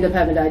 you may end up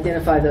having to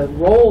identify the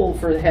role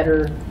for the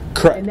header.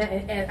 Correct.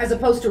 As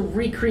opposed to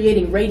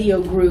recreating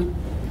radio group.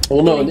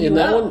 Well, no, in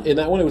that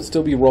one, it would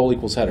still be role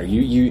equals header.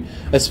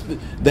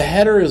 The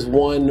header is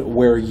one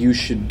where you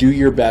should do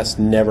your best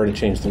never to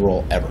change the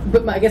role ever.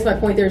 But I guess my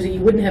point there is that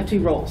you wouldn't have two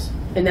roles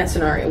in that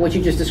scenario, what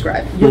you just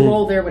described. Your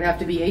role there would have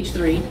to be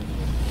H3.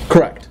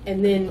 Correct.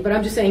 But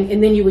I'm just saying,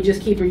 and then you would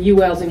just keep your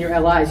ULs and your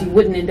LIs. You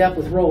wouldn't end up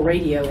with role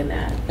radio in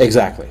that.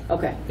 Exactly.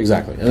 Okay.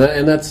 Exactly,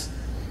 and that's.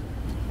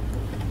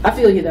 I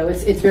feel you though.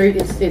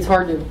 It's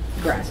hard to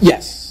grasp.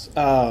 Yes,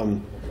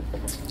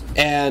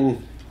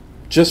 and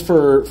just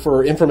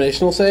for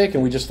informational sake,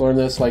 and we just learned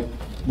this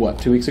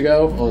 2 weeks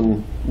ago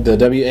on the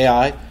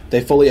WAI.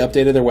 They fully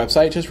updated their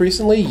website just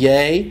recently.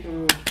 Yay!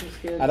 That's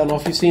good. I don't know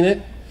if you've seen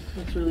it.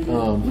 That's really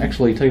good.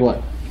 Actually, tell you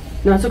what.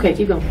 No, it's okay.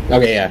 Keep going.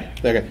 Okay, yeah.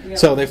 Okay. Yeah.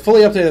 So they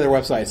fully updated their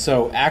website.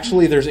 So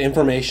actually, there's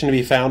information to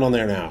be found on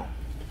there now.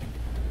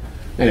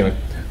 Anyway,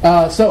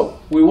 so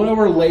we went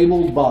over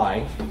labeled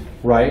by,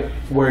 right,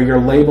 where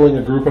you're labeling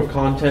a group of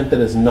content that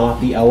is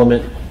not the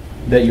element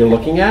that you're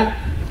looking at.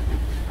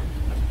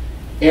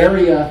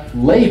 ARIA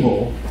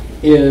label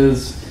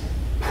is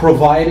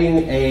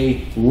providing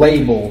a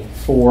label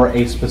for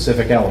a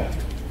specific element.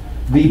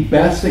 The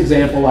best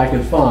example I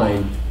could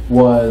find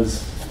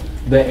was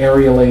the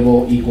ARIA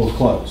label equals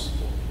close,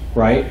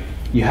 right?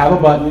 You have a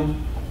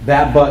button,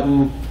 that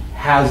button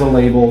has a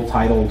label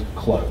titled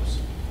close.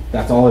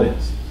 That's all it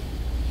is.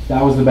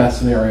 That was the best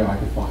scenario I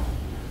could find.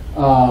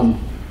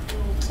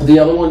 The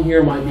other one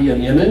here might be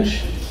an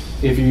image.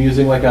 If you're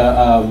using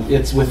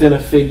it's within a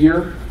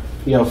figure,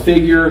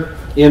 figure,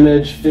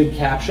 image, fig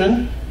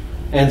caption.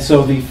 And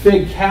so the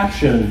fig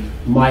caption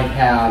might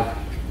have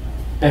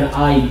an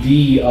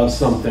ID of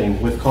something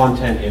with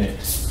content in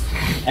it.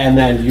 And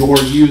then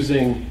you're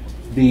using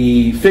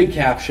the fig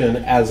caption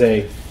as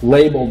a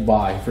labeled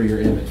by for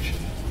your image.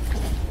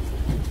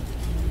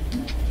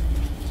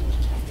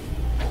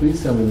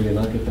 Please tell me we did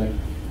not get that.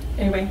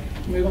 Anyway,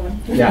 move on.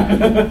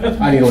 Yeah,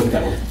 I need to look at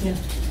that one. Yeah.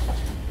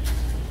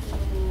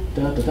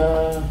 Da, da,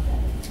 da.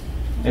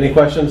 Any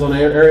questions on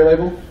ARIA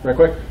label, right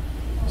quick?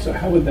 So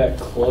how would that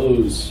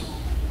close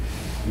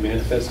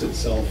manifest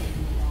itself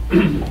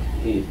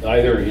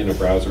either in a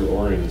browser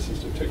or in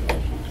assistive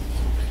technology?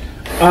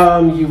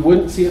 You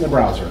wouldn't see it in the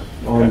browser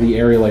on the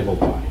ARIA label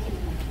by,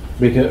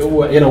 because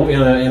in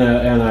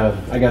a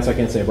I guess I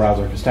can't say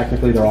browser because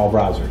technically they're all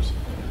browsers.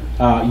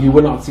 You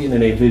would not see it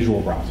in a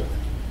visual browser,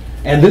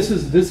 and this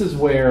is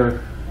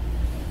where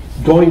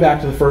going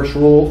back to the first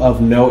rule of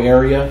no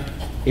ARIA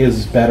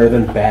is better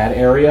than bad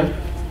ARIA,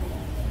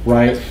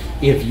 right?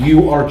 If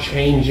you are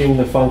changing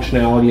the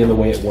functionality and the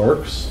way it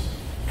works,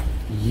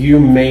 you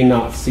may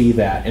not see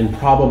that and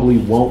probably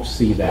won't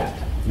see that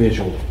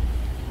visually.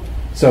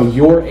 So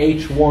your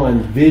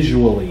H1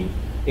 visually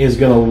is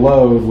going to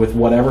load with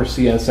whatever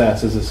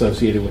CSS is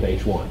associated with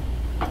H1.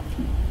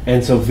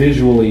 And so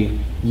visually,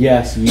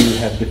 yes, you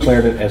have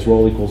declared it as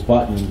role equals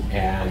button,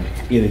 and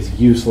it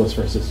is useless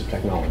for assistive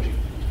technology.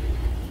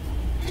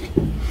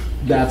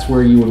 That's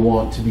where you would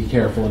want to be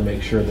careful and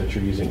make sure that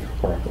you're using it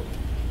correctly.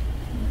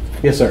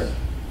 Yes, sir.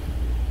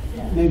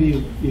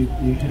 Maybe you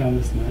hit on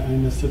this and I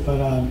missed it,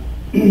 but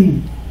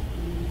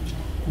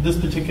this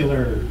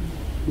particular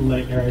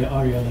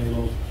ARIA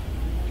label,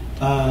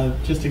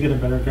 just to get a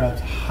better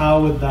grasp,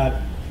 how would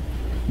that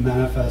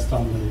manifest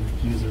on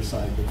the user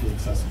side with the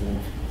accessible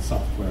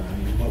software? I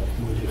mean,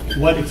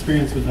 what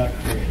experience would that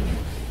create?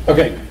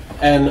 Okay,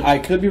 and I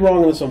could be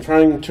wrong on this. I'm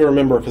trying to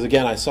remember because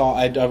again,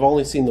 I've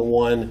only seen the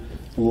one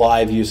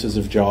live uses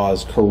of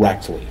JAWS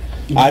correctly.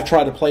 I've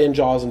tried to play in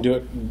JAWS and do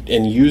it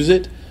and use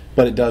it,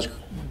 but it does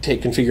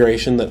take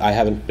configuration that I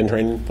haven't been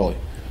trained in fully.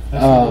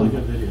 That's really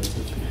good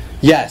videos.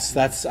 Yes,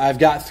 I've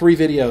got 3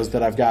 videos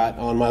that I've got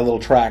on my little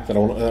track that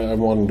I'm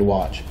wanting to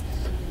watch.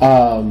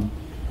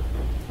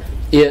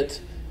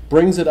 It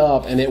brings it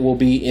up, and it will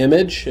be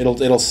image.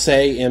 It'll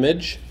say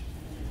image,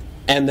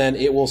 and then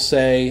it will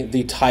say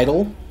the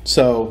title.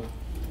 So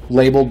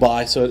labeled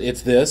by. So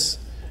it's this,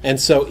 and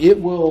so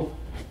it will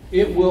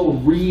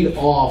read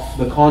off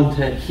the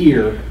content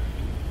here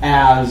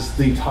as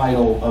the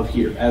title of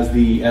here, as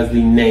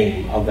the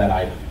name of that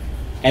item.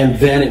 And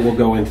then it will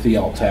go into the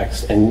alt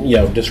text and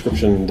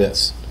description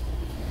this.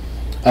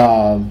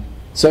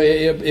 So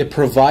it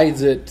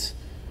provides it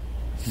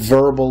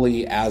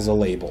verbally as a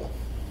label,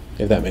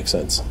 if that makes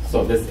sense.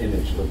 So this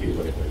image would be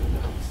what it would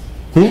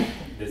announce.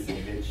 This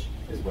image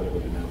is what it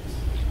would announce.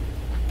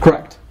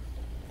 Correct.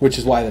 Which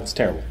is why that's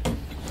terrible.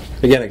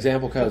 Again,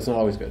 example code is not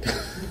always good.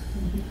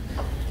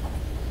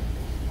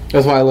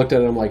 That's why I looked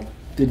at it. I'm like,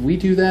 did we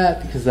do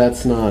that? Because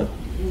that's not.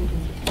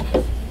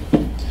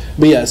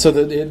 But yeah, so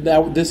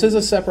this is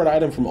a separate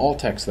item from alt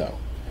text, though,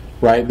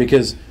 right?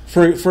 Because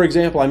for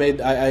example,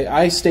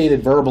 I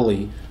stated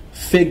verbally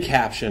fig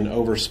caption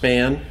over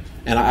span,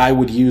 and I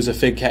would use a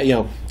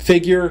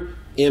figure,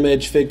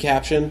 image, fig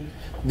caption.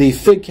 The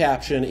fig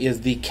caption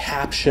is the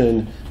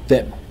caption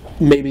that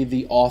maybe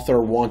the author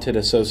wanted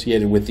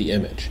associated with the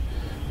image,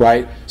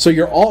 right? So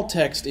your alt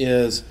text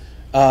is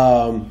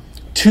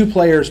 2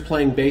 players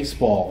playing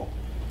baseball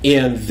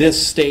in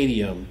this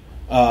stadium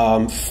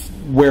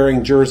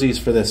wearing jerseys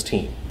for this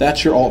team.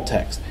 That's your alt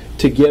text,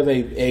 to give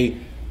a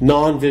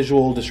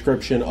non-visual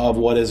description of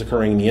what is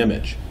occurring in the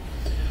image.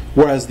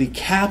 Whereas the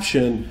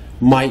caption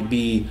might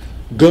be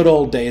 "Good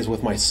old days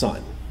with my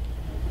son,"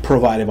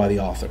 provided by the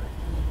author.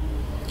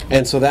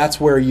 And so that's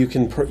where you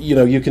can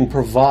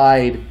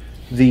provide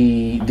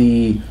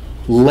the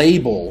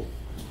label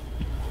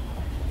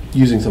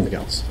using something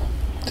else.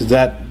 Does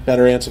that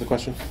better answer the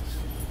question?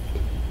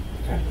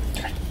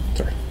 Okay.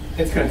 Sorry.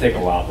 It's going to take a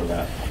while for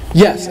that.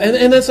 Yes,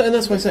 and that's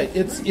what I say.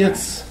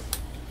 It's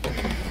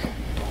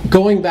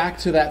going back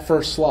to that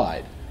first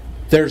slide.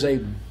 There's a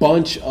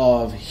bunch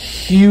of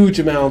huge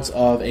amounts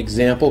of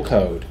example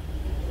code,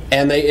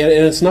 and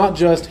it's not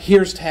just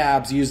here's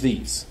tabs, use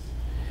these.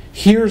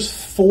 Here's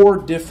 4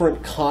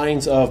 different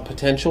kinds of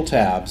potential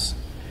tabs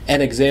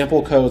and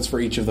example codes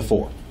for each of the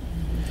 4.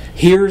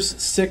 Here's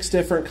 6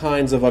 different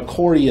kinds of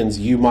accordions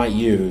you might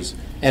use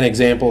and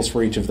examples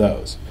for each of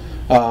those.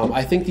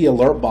 I think the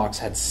alert box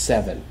had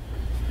 7.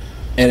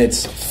 And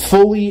it's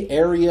fully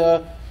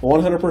ARIA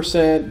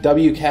 100%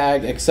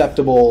 WCAG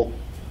acceptable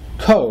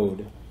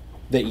code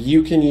that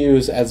you can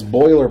use as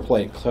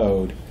boilerplate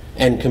code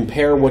and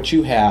compare what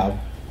you have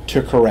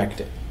to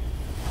correct it.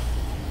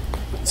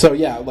 So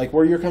yeah, like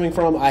where you're coming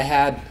from, I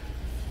had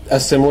a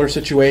similar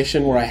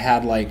situation where I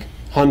had like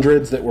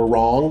hundreds that were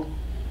wrong,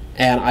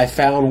 and I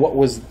found what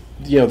was,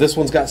 this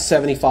one's got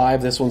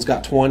 75, this one's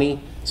got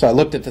 20. So I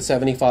looked at the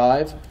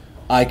 75,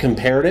 I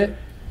compared it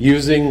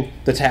using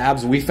the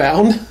tabs we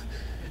found,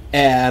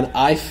 and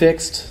I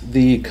fixed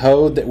the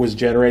code that was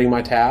generating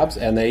my tabs,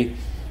 and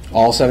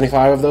all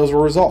 75 of those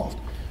were resolved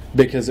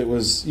because it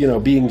was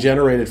being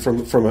generated from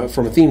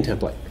a theme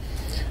template.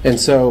 And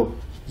so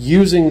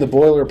using the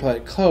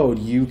boilerplate code,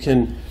 you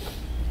can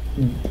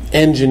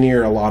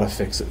engineer a lot of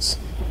fixes.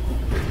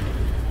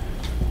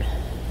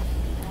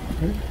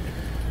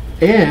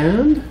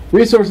 And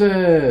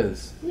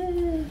resources.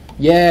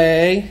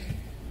 Yay.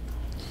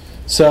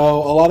 So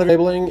a lot of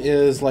labeling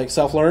is like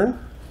self-learn.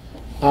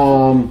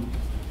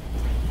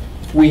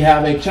 We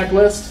have a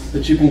checklist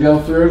that you can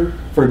go through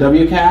for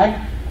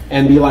WCAG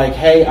and be like,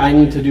 hey, I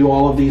need to do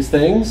all of these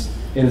things.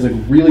 It is a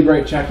really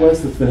great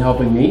checklist that's been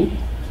helping me.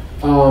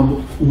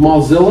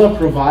 Mozilla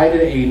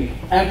provided an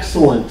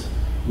excellent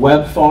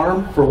web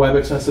farm for web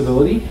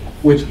accessibility,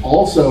 which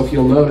also, if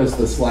you'll notice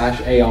the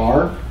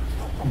 /AR,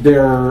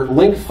 their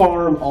link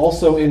farm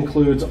also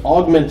includes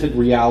augmented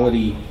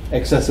reality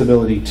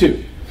accessibility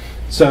too.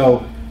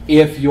 So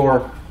if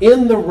you're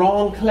in the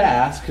wrong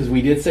class, because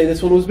we did say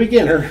this one was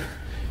beginner,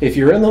 if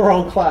you're in the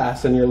wrong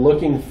class and you're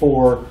looking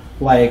for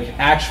like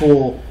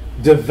actual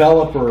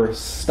developer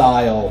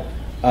style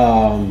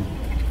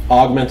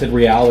augmented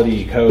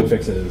reality code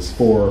fixes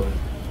for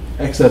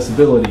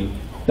accessibility,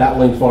 that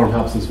link farm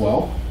helps as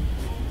well.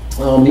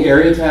 The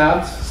ARIA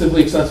tabs,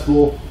 Simply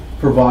Accessible,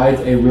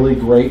 provides a really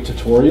great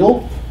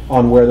tutorial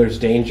on where there's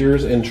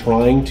dangers in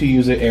trying to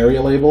use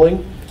ARIA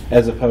labeling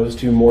as opposed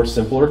to more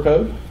simpler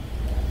code.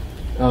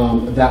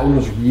 That one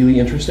was really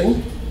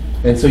interesting.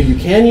 And so you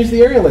can use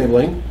the ARIA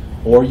labeling,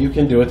 or you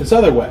can do it this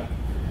other way.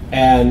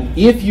 And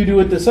if you do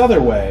it this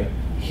other way,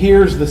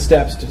 here's the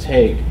steps to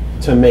take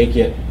to make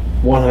it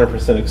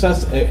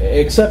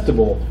 100%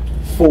 acceptable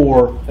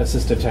for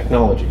assistive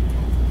technology.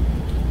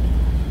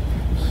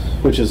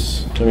 Which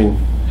is,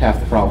 half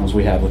the problems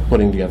we had with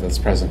putting together this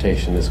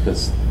presentation is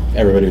because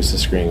everybody was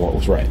disagreeing what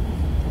was right.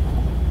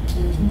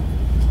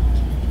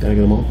 Did I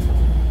get them all?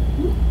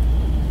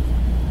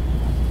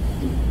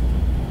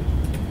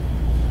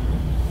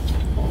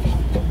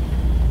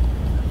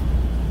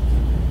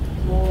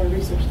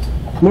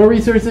 More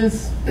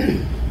resources.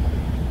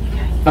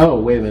 Oh,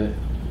 wait a minute.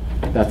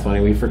 That's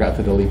funny. We forgot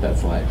to delete that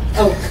slide.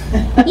 Oh.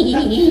 All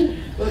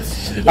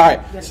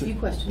right. Got a few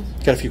questions.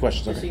 Got a few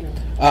questions. Okay.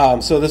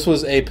 So this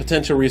was a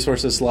potential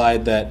resources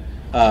slide that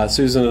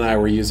Susan and I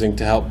were using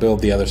to help build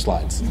the other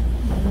slides.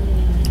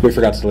 We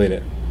forgot to delete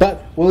it,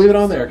 but we'll leave it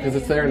on there because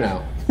it's there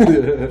now.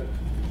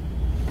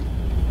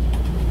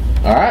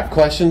 All right.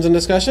 Questions and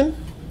discussion.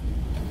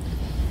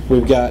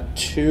 We've got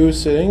 2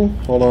 sitting.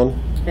 Hold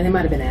on. And they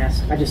might have been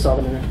asked. I just saw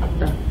them in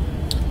there.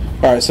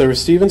 All right, so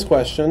there's Stephen's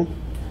question.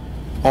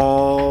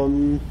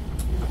 And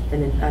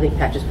then I think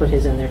Pat just put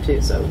his in there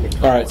too. So.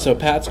 All right, so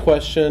Pat's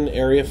question,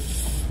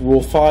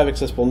 Rule 5,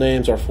 accessible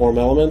names are form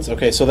elements.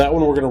 Okay, so that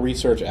one we're going to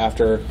research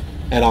after,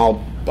 and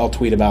I'll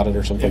tweet about it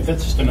or something. If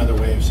that's just another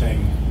way of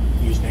saying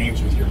use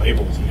names with your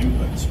labels and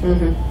inputs.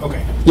 Mm-hmm.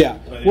 Okay. Yeah.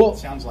 But well, it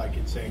sounds like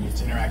it's saying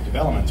it's interactive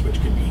elements,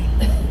 which could be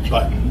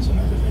buttons and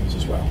other things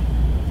as well.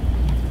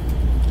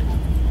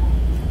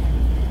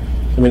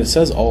 it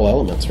says all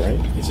elements, right?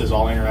 It says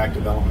all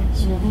interactive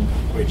elements,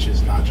 which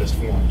is not just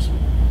forms.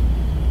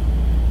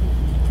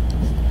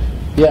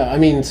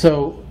 Yeah,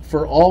 so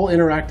for all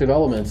interactive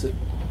elements,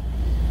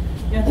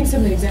 yeah, I think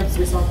some of the examples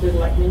we saw included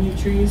like menu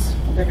trees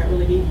that got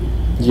really deep.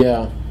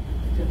 Yeah,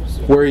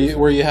 where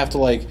you have to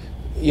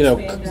you know,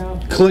 Expand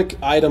out. click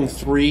item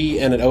 3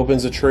 and it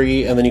opens a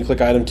tree, and then you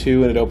click item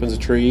 2 and it opens a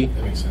tree.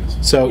 That makes sense.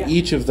 So Yeah.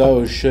 each of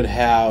those should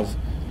have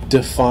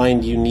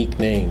defined unique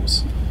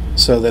names,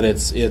 so that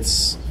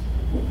it's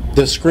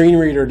the screen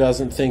reader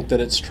doesn't think that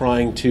it's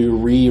trying to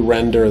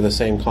re-render the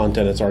same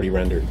content it's already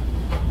rendered.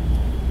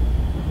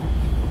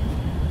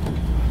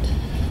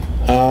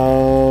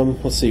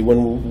 Let's see,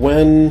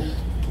 when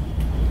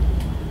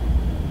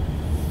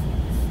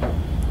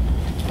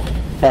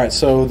all right,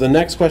 so the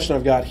next question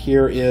I've got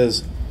here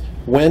is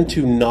when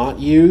to not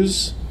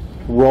use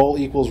role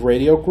equals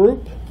radio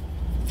group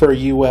for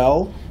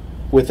UL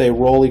with a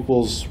role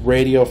equals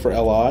radio for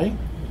LI.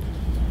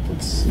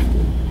 Let's see.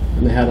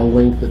 And they had a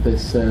link that they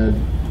said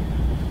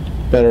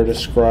better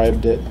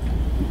described it.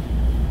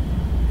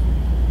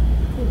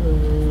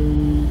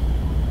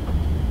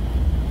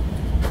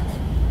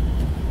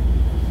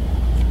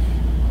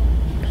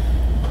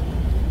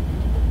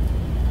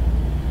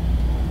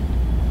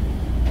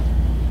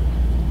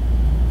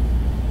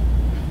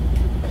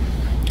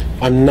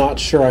 I'm not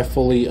sure I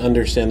fully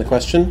understand the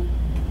question.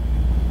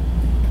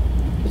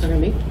 Is it gonna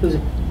be? Who's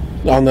it?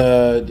 On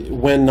the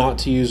when not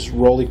to use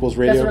role equals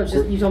radio. That's what I was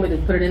just, you told me to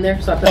put it in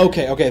there, so I put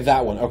Okay,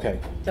 that one. Okay.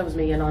 that was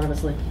me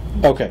anonymously.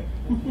 Okay.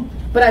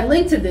 But I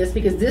linked to this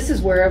because this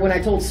is where, when I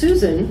told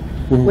Susan,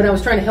 when I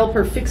was trying to help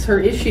her fix her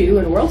issue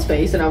in world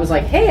space, and I was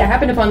like, hey, I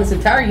happened upon this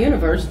entire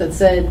universe that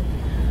said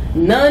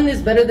none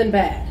is better than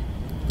bad.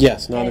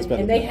 Yes, none is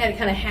better. And they had it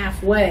kind of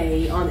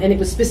halfway on, and it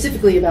was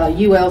specifically about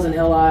ULs and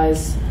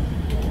LIs,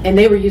 and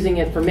they were using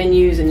it for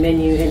menus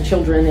and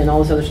children and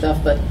all this other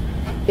stuff. But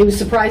it was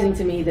surprising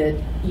to me that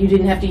you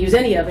didn't have to use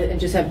any of it and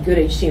just have good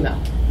HTML.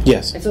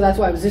 Yes. And so that's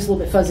why I was just a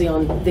little bit fuzzy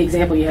on the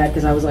example you had,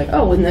 because I was like,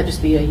 oh, wouldn't that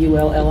just be a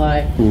UL,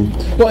 LI?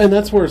 Well, and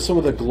that's where some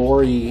of the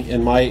glory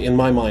in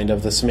my mind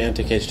of the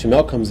semantic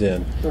HTML comes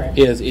in. Right.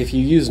 Is if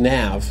you use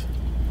nav,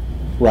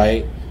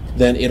 right,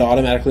 then it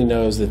automatically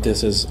knows that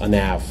this is a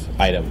nav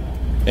item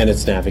and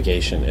it's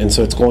navigation, and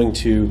so it's going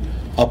to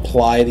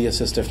apply the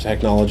assistive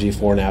technology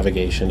for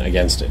navigation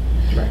against it.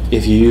 Right.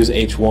 If you use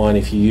H1,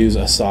 if you use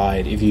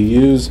aside, if you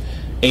use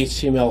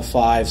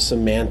HTML5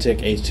 semantic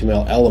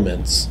HTML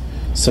elements,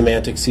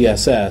 semantic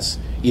CSS,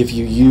 if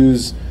you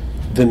use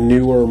the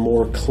newer,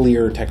 more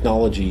clear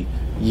technology,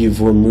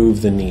 you've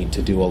removed the need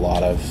to do a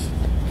lot of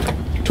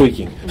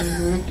tweaking.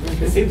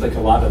 It seems like a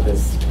lot of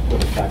this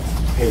would affect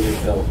pages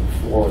built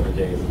for the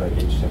days of like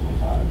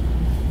HTML5,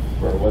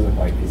 where it wasn't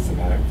like these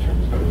semantic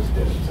terms, but it was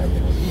divs.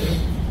 Everything was a div.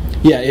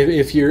 Yeah,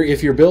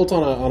 if you're built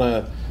on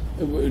a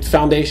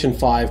Foundation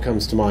 5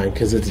 comes to mind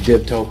because it's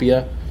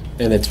Divtopia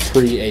and it's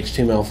pre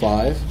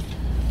HTML5.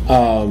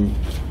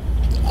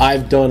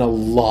 I've done a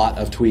lot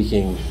of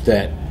tweaking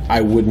that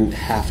I wouldn't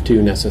have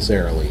to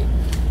necessarily,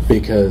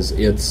 because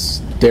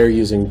they're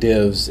using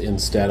divs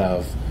instead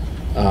of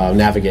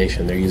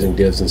navigation. They're using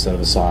divs instead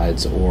of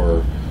asides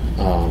or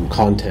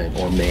content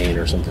or main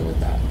or something like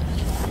that.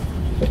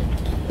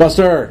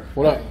 Buster,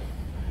 what up?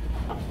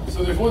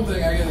 So there's one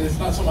thing, it's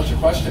not so much a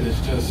question, it's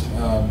just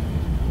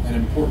an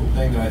important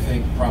thing that I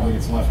think probably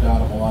gets left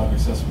out of a lot of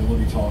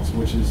accessibility talks,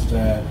 which is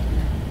that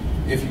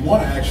if you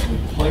want to actually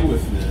play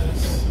with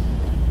this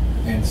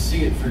and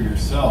see it for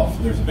yourself,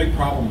 there's a big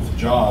problem with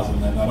JAWS in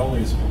that not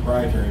only is it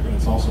proprietary, but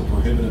it's also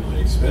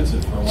prohibitively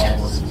expensive for a lot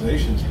of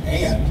organizations,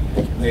 and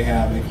they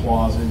have a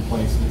clause in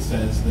place that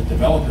says that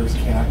developers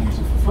cannot use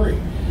it for free.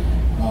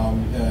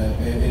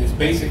 It's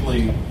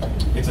basically,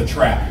 it's a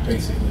trap,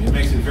 basically. It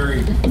makes it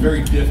very,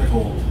 very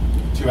difficult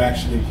to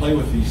actually play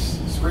with these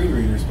screen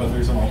readers, but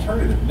there's an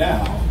alternative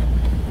now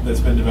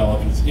that's been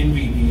developed. It's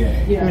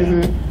NVDA.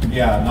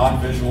 Yeah,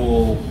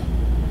 non-visual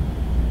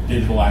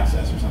digital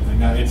access or something.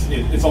 Now,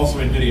 it's also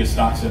NVIDIA's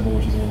stock symbol,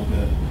 which is a little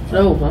bit...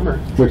 Oh, bummer.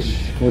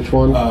 Which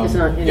one? It's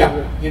not NVIDIA.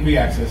 Yeah, NV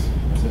Access.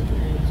 That's it.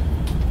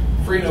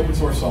 Free and open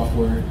source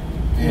software.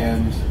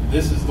 And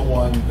this is the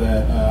one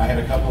that I had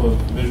a couple of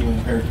visually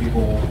impaired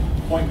people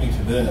point me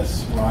to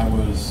this when I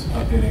was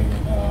updating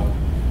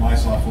my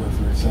software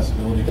for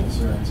accessibility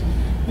concerns.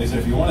 They said,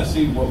 if you want to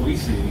see what we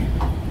see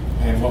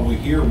and what we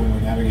hear when we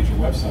navigate your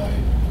website,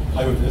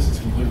 play with this. It's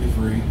completely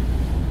free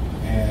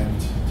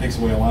and takes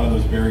away a lot of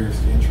those barriers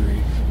to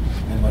entry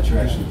and lets you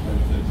actually play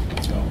with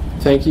it. So.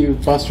 Thank you,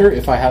 Buster.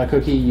 If I had a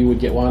cookie, you would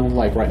get one,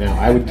 like, right now.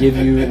 I would give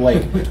you,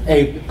 like,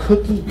 a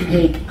cookie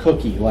cake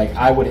cookie. Like,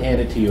 I would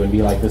hand it to you and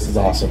be like, this is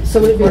awesome.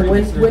 So it'd be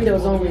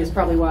Windows only is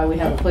probably why we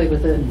haven't played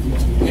with it.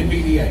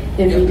 NVDA.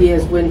 NVIDIA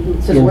is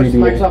since it works with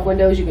Microsoft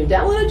Windows, you can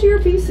download it to your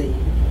PC.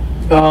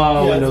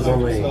 Oh, Yeah, Windows it's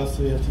only. Microsoft,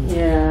 so you have to-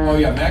 Yeah. Oh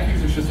yeah, Mac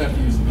users just have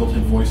to use the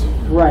built-in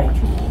voiceover Right.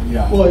 tool.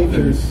 Yeah. Well, you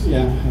can There's-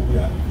 have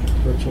yeah.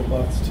 virtual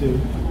bots too.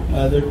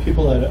 There are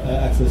people at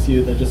Access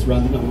U that just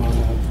run them on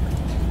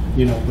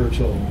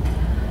virtual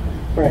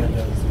Right.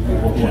 Windows.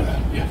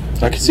 Yeah.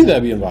 I could see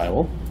that being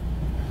viable.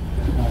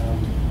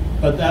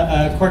 But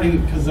that,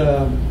 because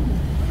what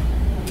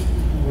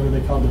are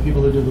they called? The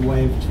people who do the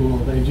Wave tool,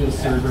 they do a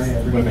survey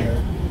every year.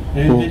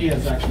 And Cool. NVIDIA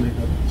is actually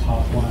the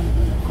top one, and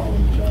then they're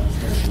calling JAWS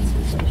stations.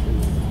 It's actually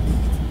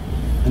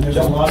and there's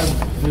a lot of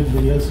good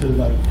videos who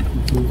like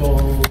Google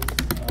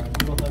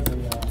has a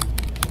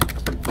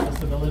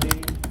accessibility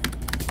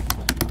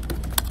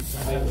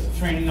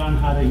training on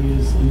how to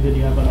use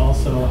NVIDIA, but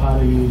also how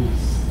to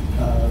use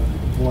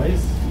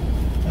voice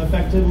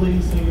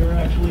effectively, so you're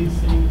actually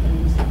seeing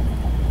things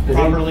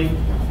properly.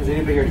 Has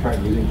anybody here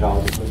tried using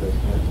JAWS with it?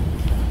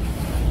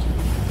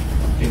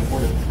 Can't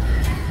afford it.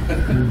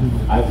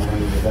 I've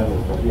learned the devil,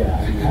 but yeah,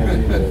 I mean, I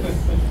believe it is.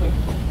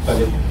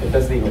 But it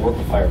doesn't even work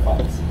with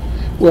Firefox.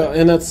 Well,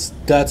 and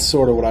that's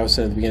sort of what I was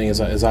saying at the beginning.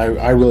 Is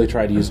I really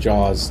tried to use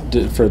JAWS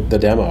for the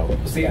demo,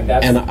 See, and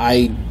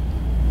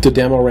the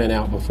demo ran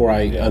out before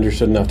I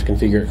understood enough to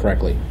configure it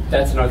correctly.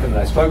 That's another thing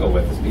that I struggle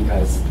with, is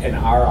because in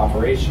our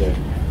operation,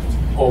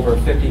 over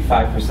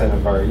 55%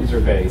 of our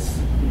user base,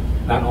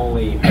 not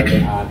only are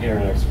they on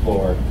Internet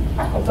Explorer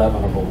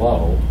 11 or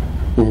below,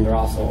 they're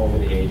also over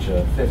the age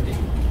of 50.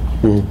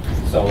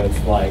 So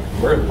it's like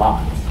we're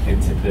locked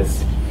into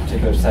this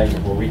particular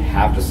segment where we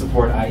have to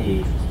support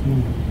IE,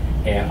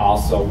 and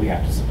also we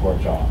have to support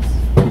JAWS.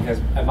 Because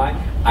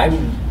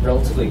I'm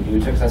relatively new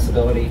to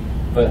accessibility,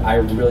 but I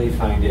really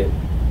find it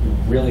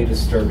really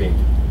disturbing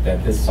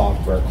that this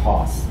software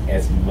costs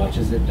as much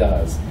as it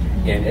does,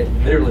 and it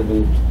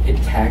literally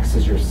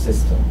taxes your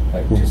system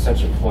like to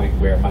such a point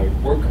where my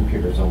work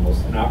computer is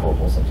almost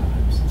inoperable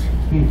sometimes,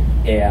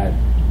 and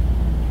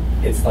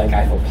it's like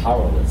I feel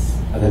powerless.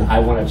 And then I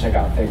want to check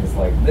out things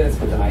like this,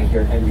 but then I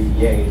hear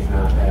NVDA is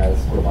not as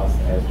robust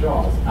as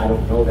JAWS. I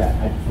don't know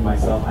that. For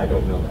myself, I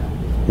don't know that.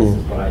 This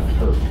is what I've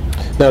heard.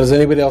 Now, does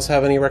anybody else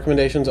have any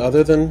recommendations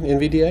other than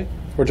NVDA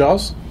or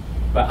JAWS?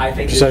 But I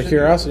think just out of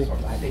curiosity.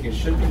 I think it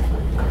should be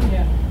free.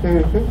 Yeah.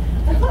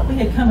 I thought we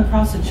had come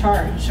across a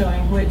chart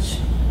showing which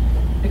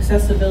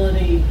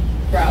accessibility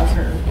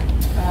browser.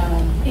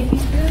 If you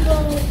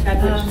Google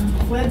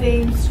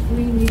WebAIM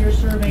Screen Reader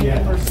Survey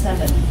number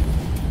 7,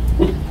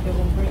 it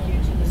will bring you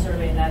to the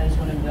survey, and that is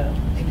one of the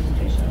things that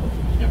they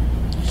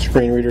show.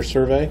 Screen reader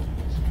survey.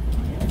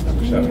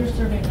 Screen Reader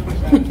Survey number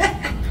 7.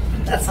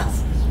 That's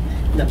awesome.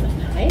 Number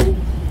 9?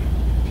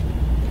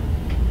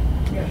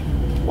 Yeah.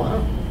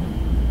 Wow.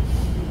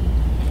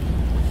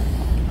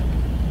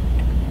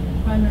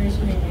 Primary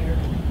screen reader.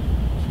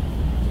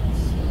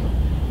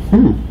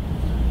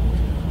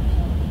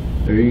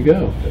 There you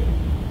go.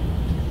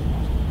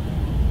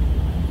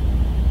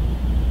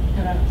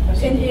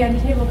 And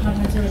the table of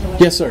contents, there was a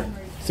Yes, sir.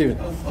 Steven.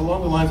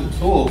 Along the lines of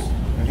tools,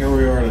 and here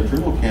we are at a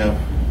Drupal camp,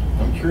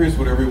 I'm curious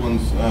what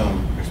everyone's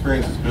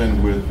experience has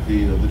been with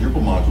the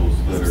Drupal modules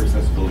that are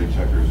accessibility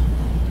checkers.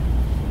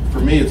 For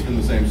me, it's been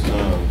the same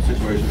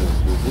situation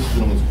as this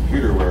gentleman's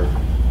computer, where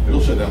it'll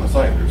shut down the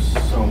site. There's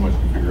so much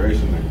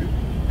configuration that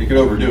it could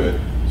overdo it.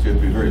 So you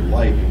have to be very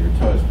light in your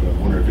touch, but I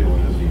wonder if anyone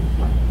has any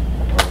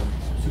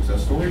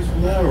success stories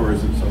from that, or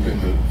is it something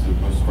that's the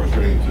most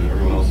frustrating to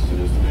everyone else as it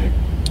is to me?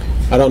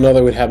 I don't know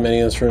that we'd have many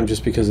in this room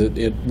just because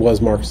it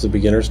was marked as a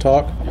beginner's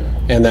talk,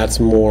 and that's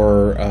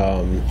more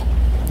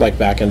like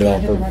back-end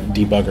developer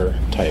debugger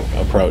type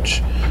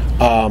approach.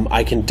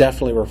 I can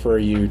definitely refer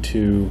you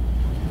to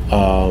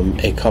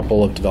a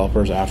couple of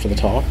developers after the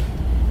talk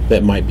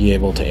that might be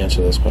able to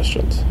answer those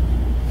questions.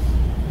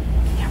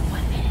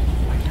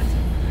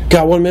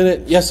 Got 1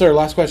 minute? Yes, sir.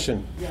 Last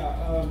question.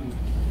 Yeah,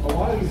 a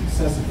lot of these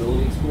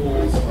accessibility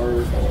tools do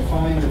you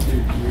find that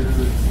they're geared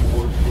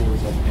more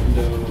towards like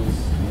Windows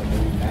and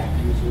maybe Mac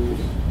users?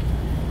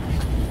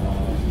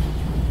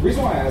 The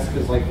reason why I ask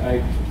is like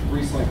I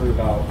recently heard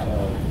about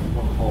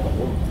one called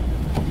ARIA.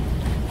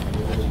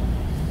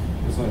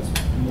 This one's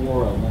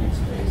more Linux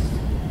based.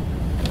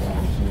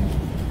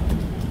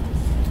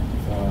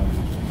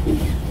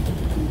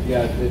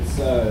 Yeah, it's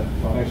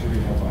I'm actually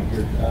reading up on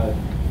here.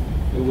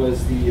 It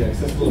was the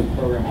accessibility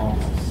program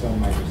office of Sun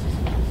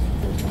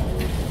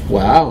Microsystems.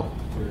 Wow.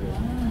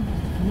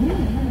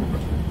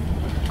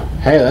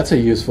 Hey, that's a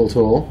useful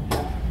tool.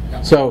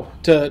 So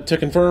to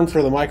confirm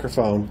for the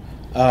microphone,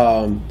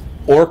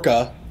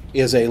 Orca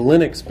is a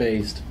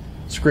Linux-based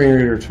screen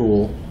reader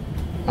tool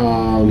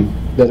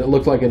that it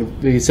looked like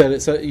you said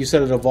it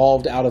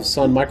evolved out of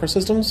Sun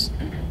Microsystems.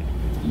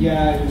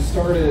 Yeah, it was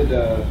started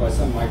by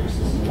Sun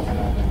Microsystems.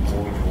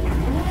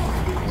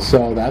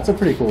 So that's a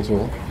pretty cool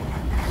tool.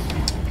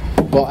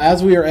 Well,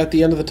 as we are at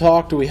the end of the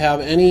talk, do we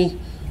have any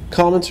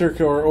comments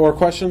or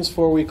questions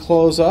before we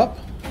close up?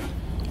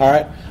 All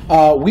right.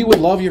 We would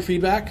love your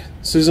feedback.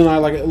 Susan and I,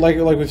 like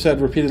we've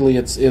said repeatedly,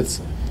 it's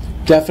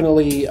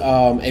definitely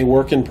a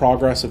work in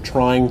progress of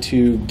trying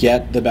to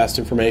get the best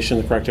information,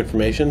 the correct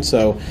information.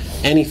 So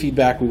any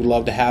feedback, we would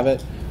love to have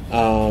it.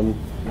 And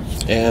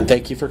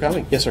thank you for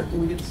coming. Yes, sir.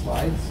 Can we get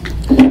slides?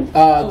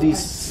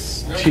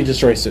 She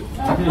just erased it.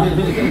 But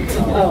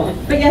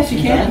yes, you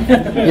can.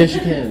 Yes,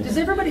 you can. Does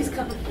everybody's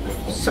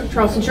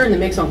Charles, since you're in the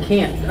mix on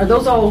Camp, are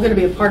those all going to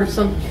be a part of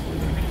some?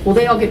 Will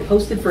they all get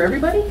posted for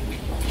everybody?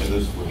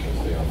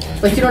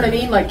 Like, you know what I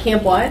mean? Like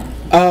camp wide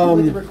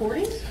with the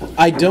recordings?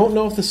 I don't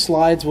know if the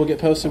slides will get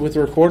posted with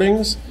the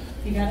recordings.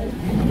 You got it?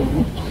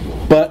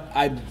 But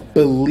I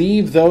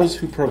believe those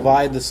who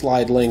provide the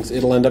slide links,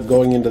 it'll end up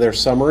going into their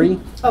summary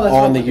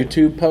on the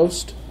YouTube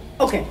post.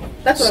 Okay,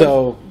 that's what I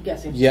was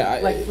guessing. Yeah,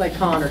 like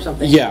Khan or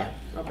something. Yeah.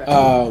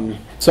 Okay.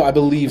 So I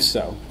believe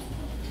so.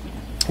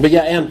 But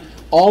yeah, and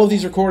all of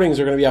these recordings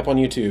are going to be up on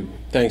YouTube,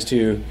 thanks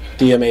to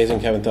the amazing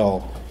Kevin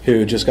Thel,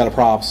 who just got a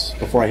props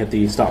before I hit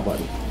the stop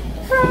button.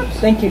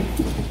 Thank you.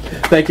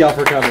 Thank y'all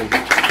for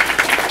coming.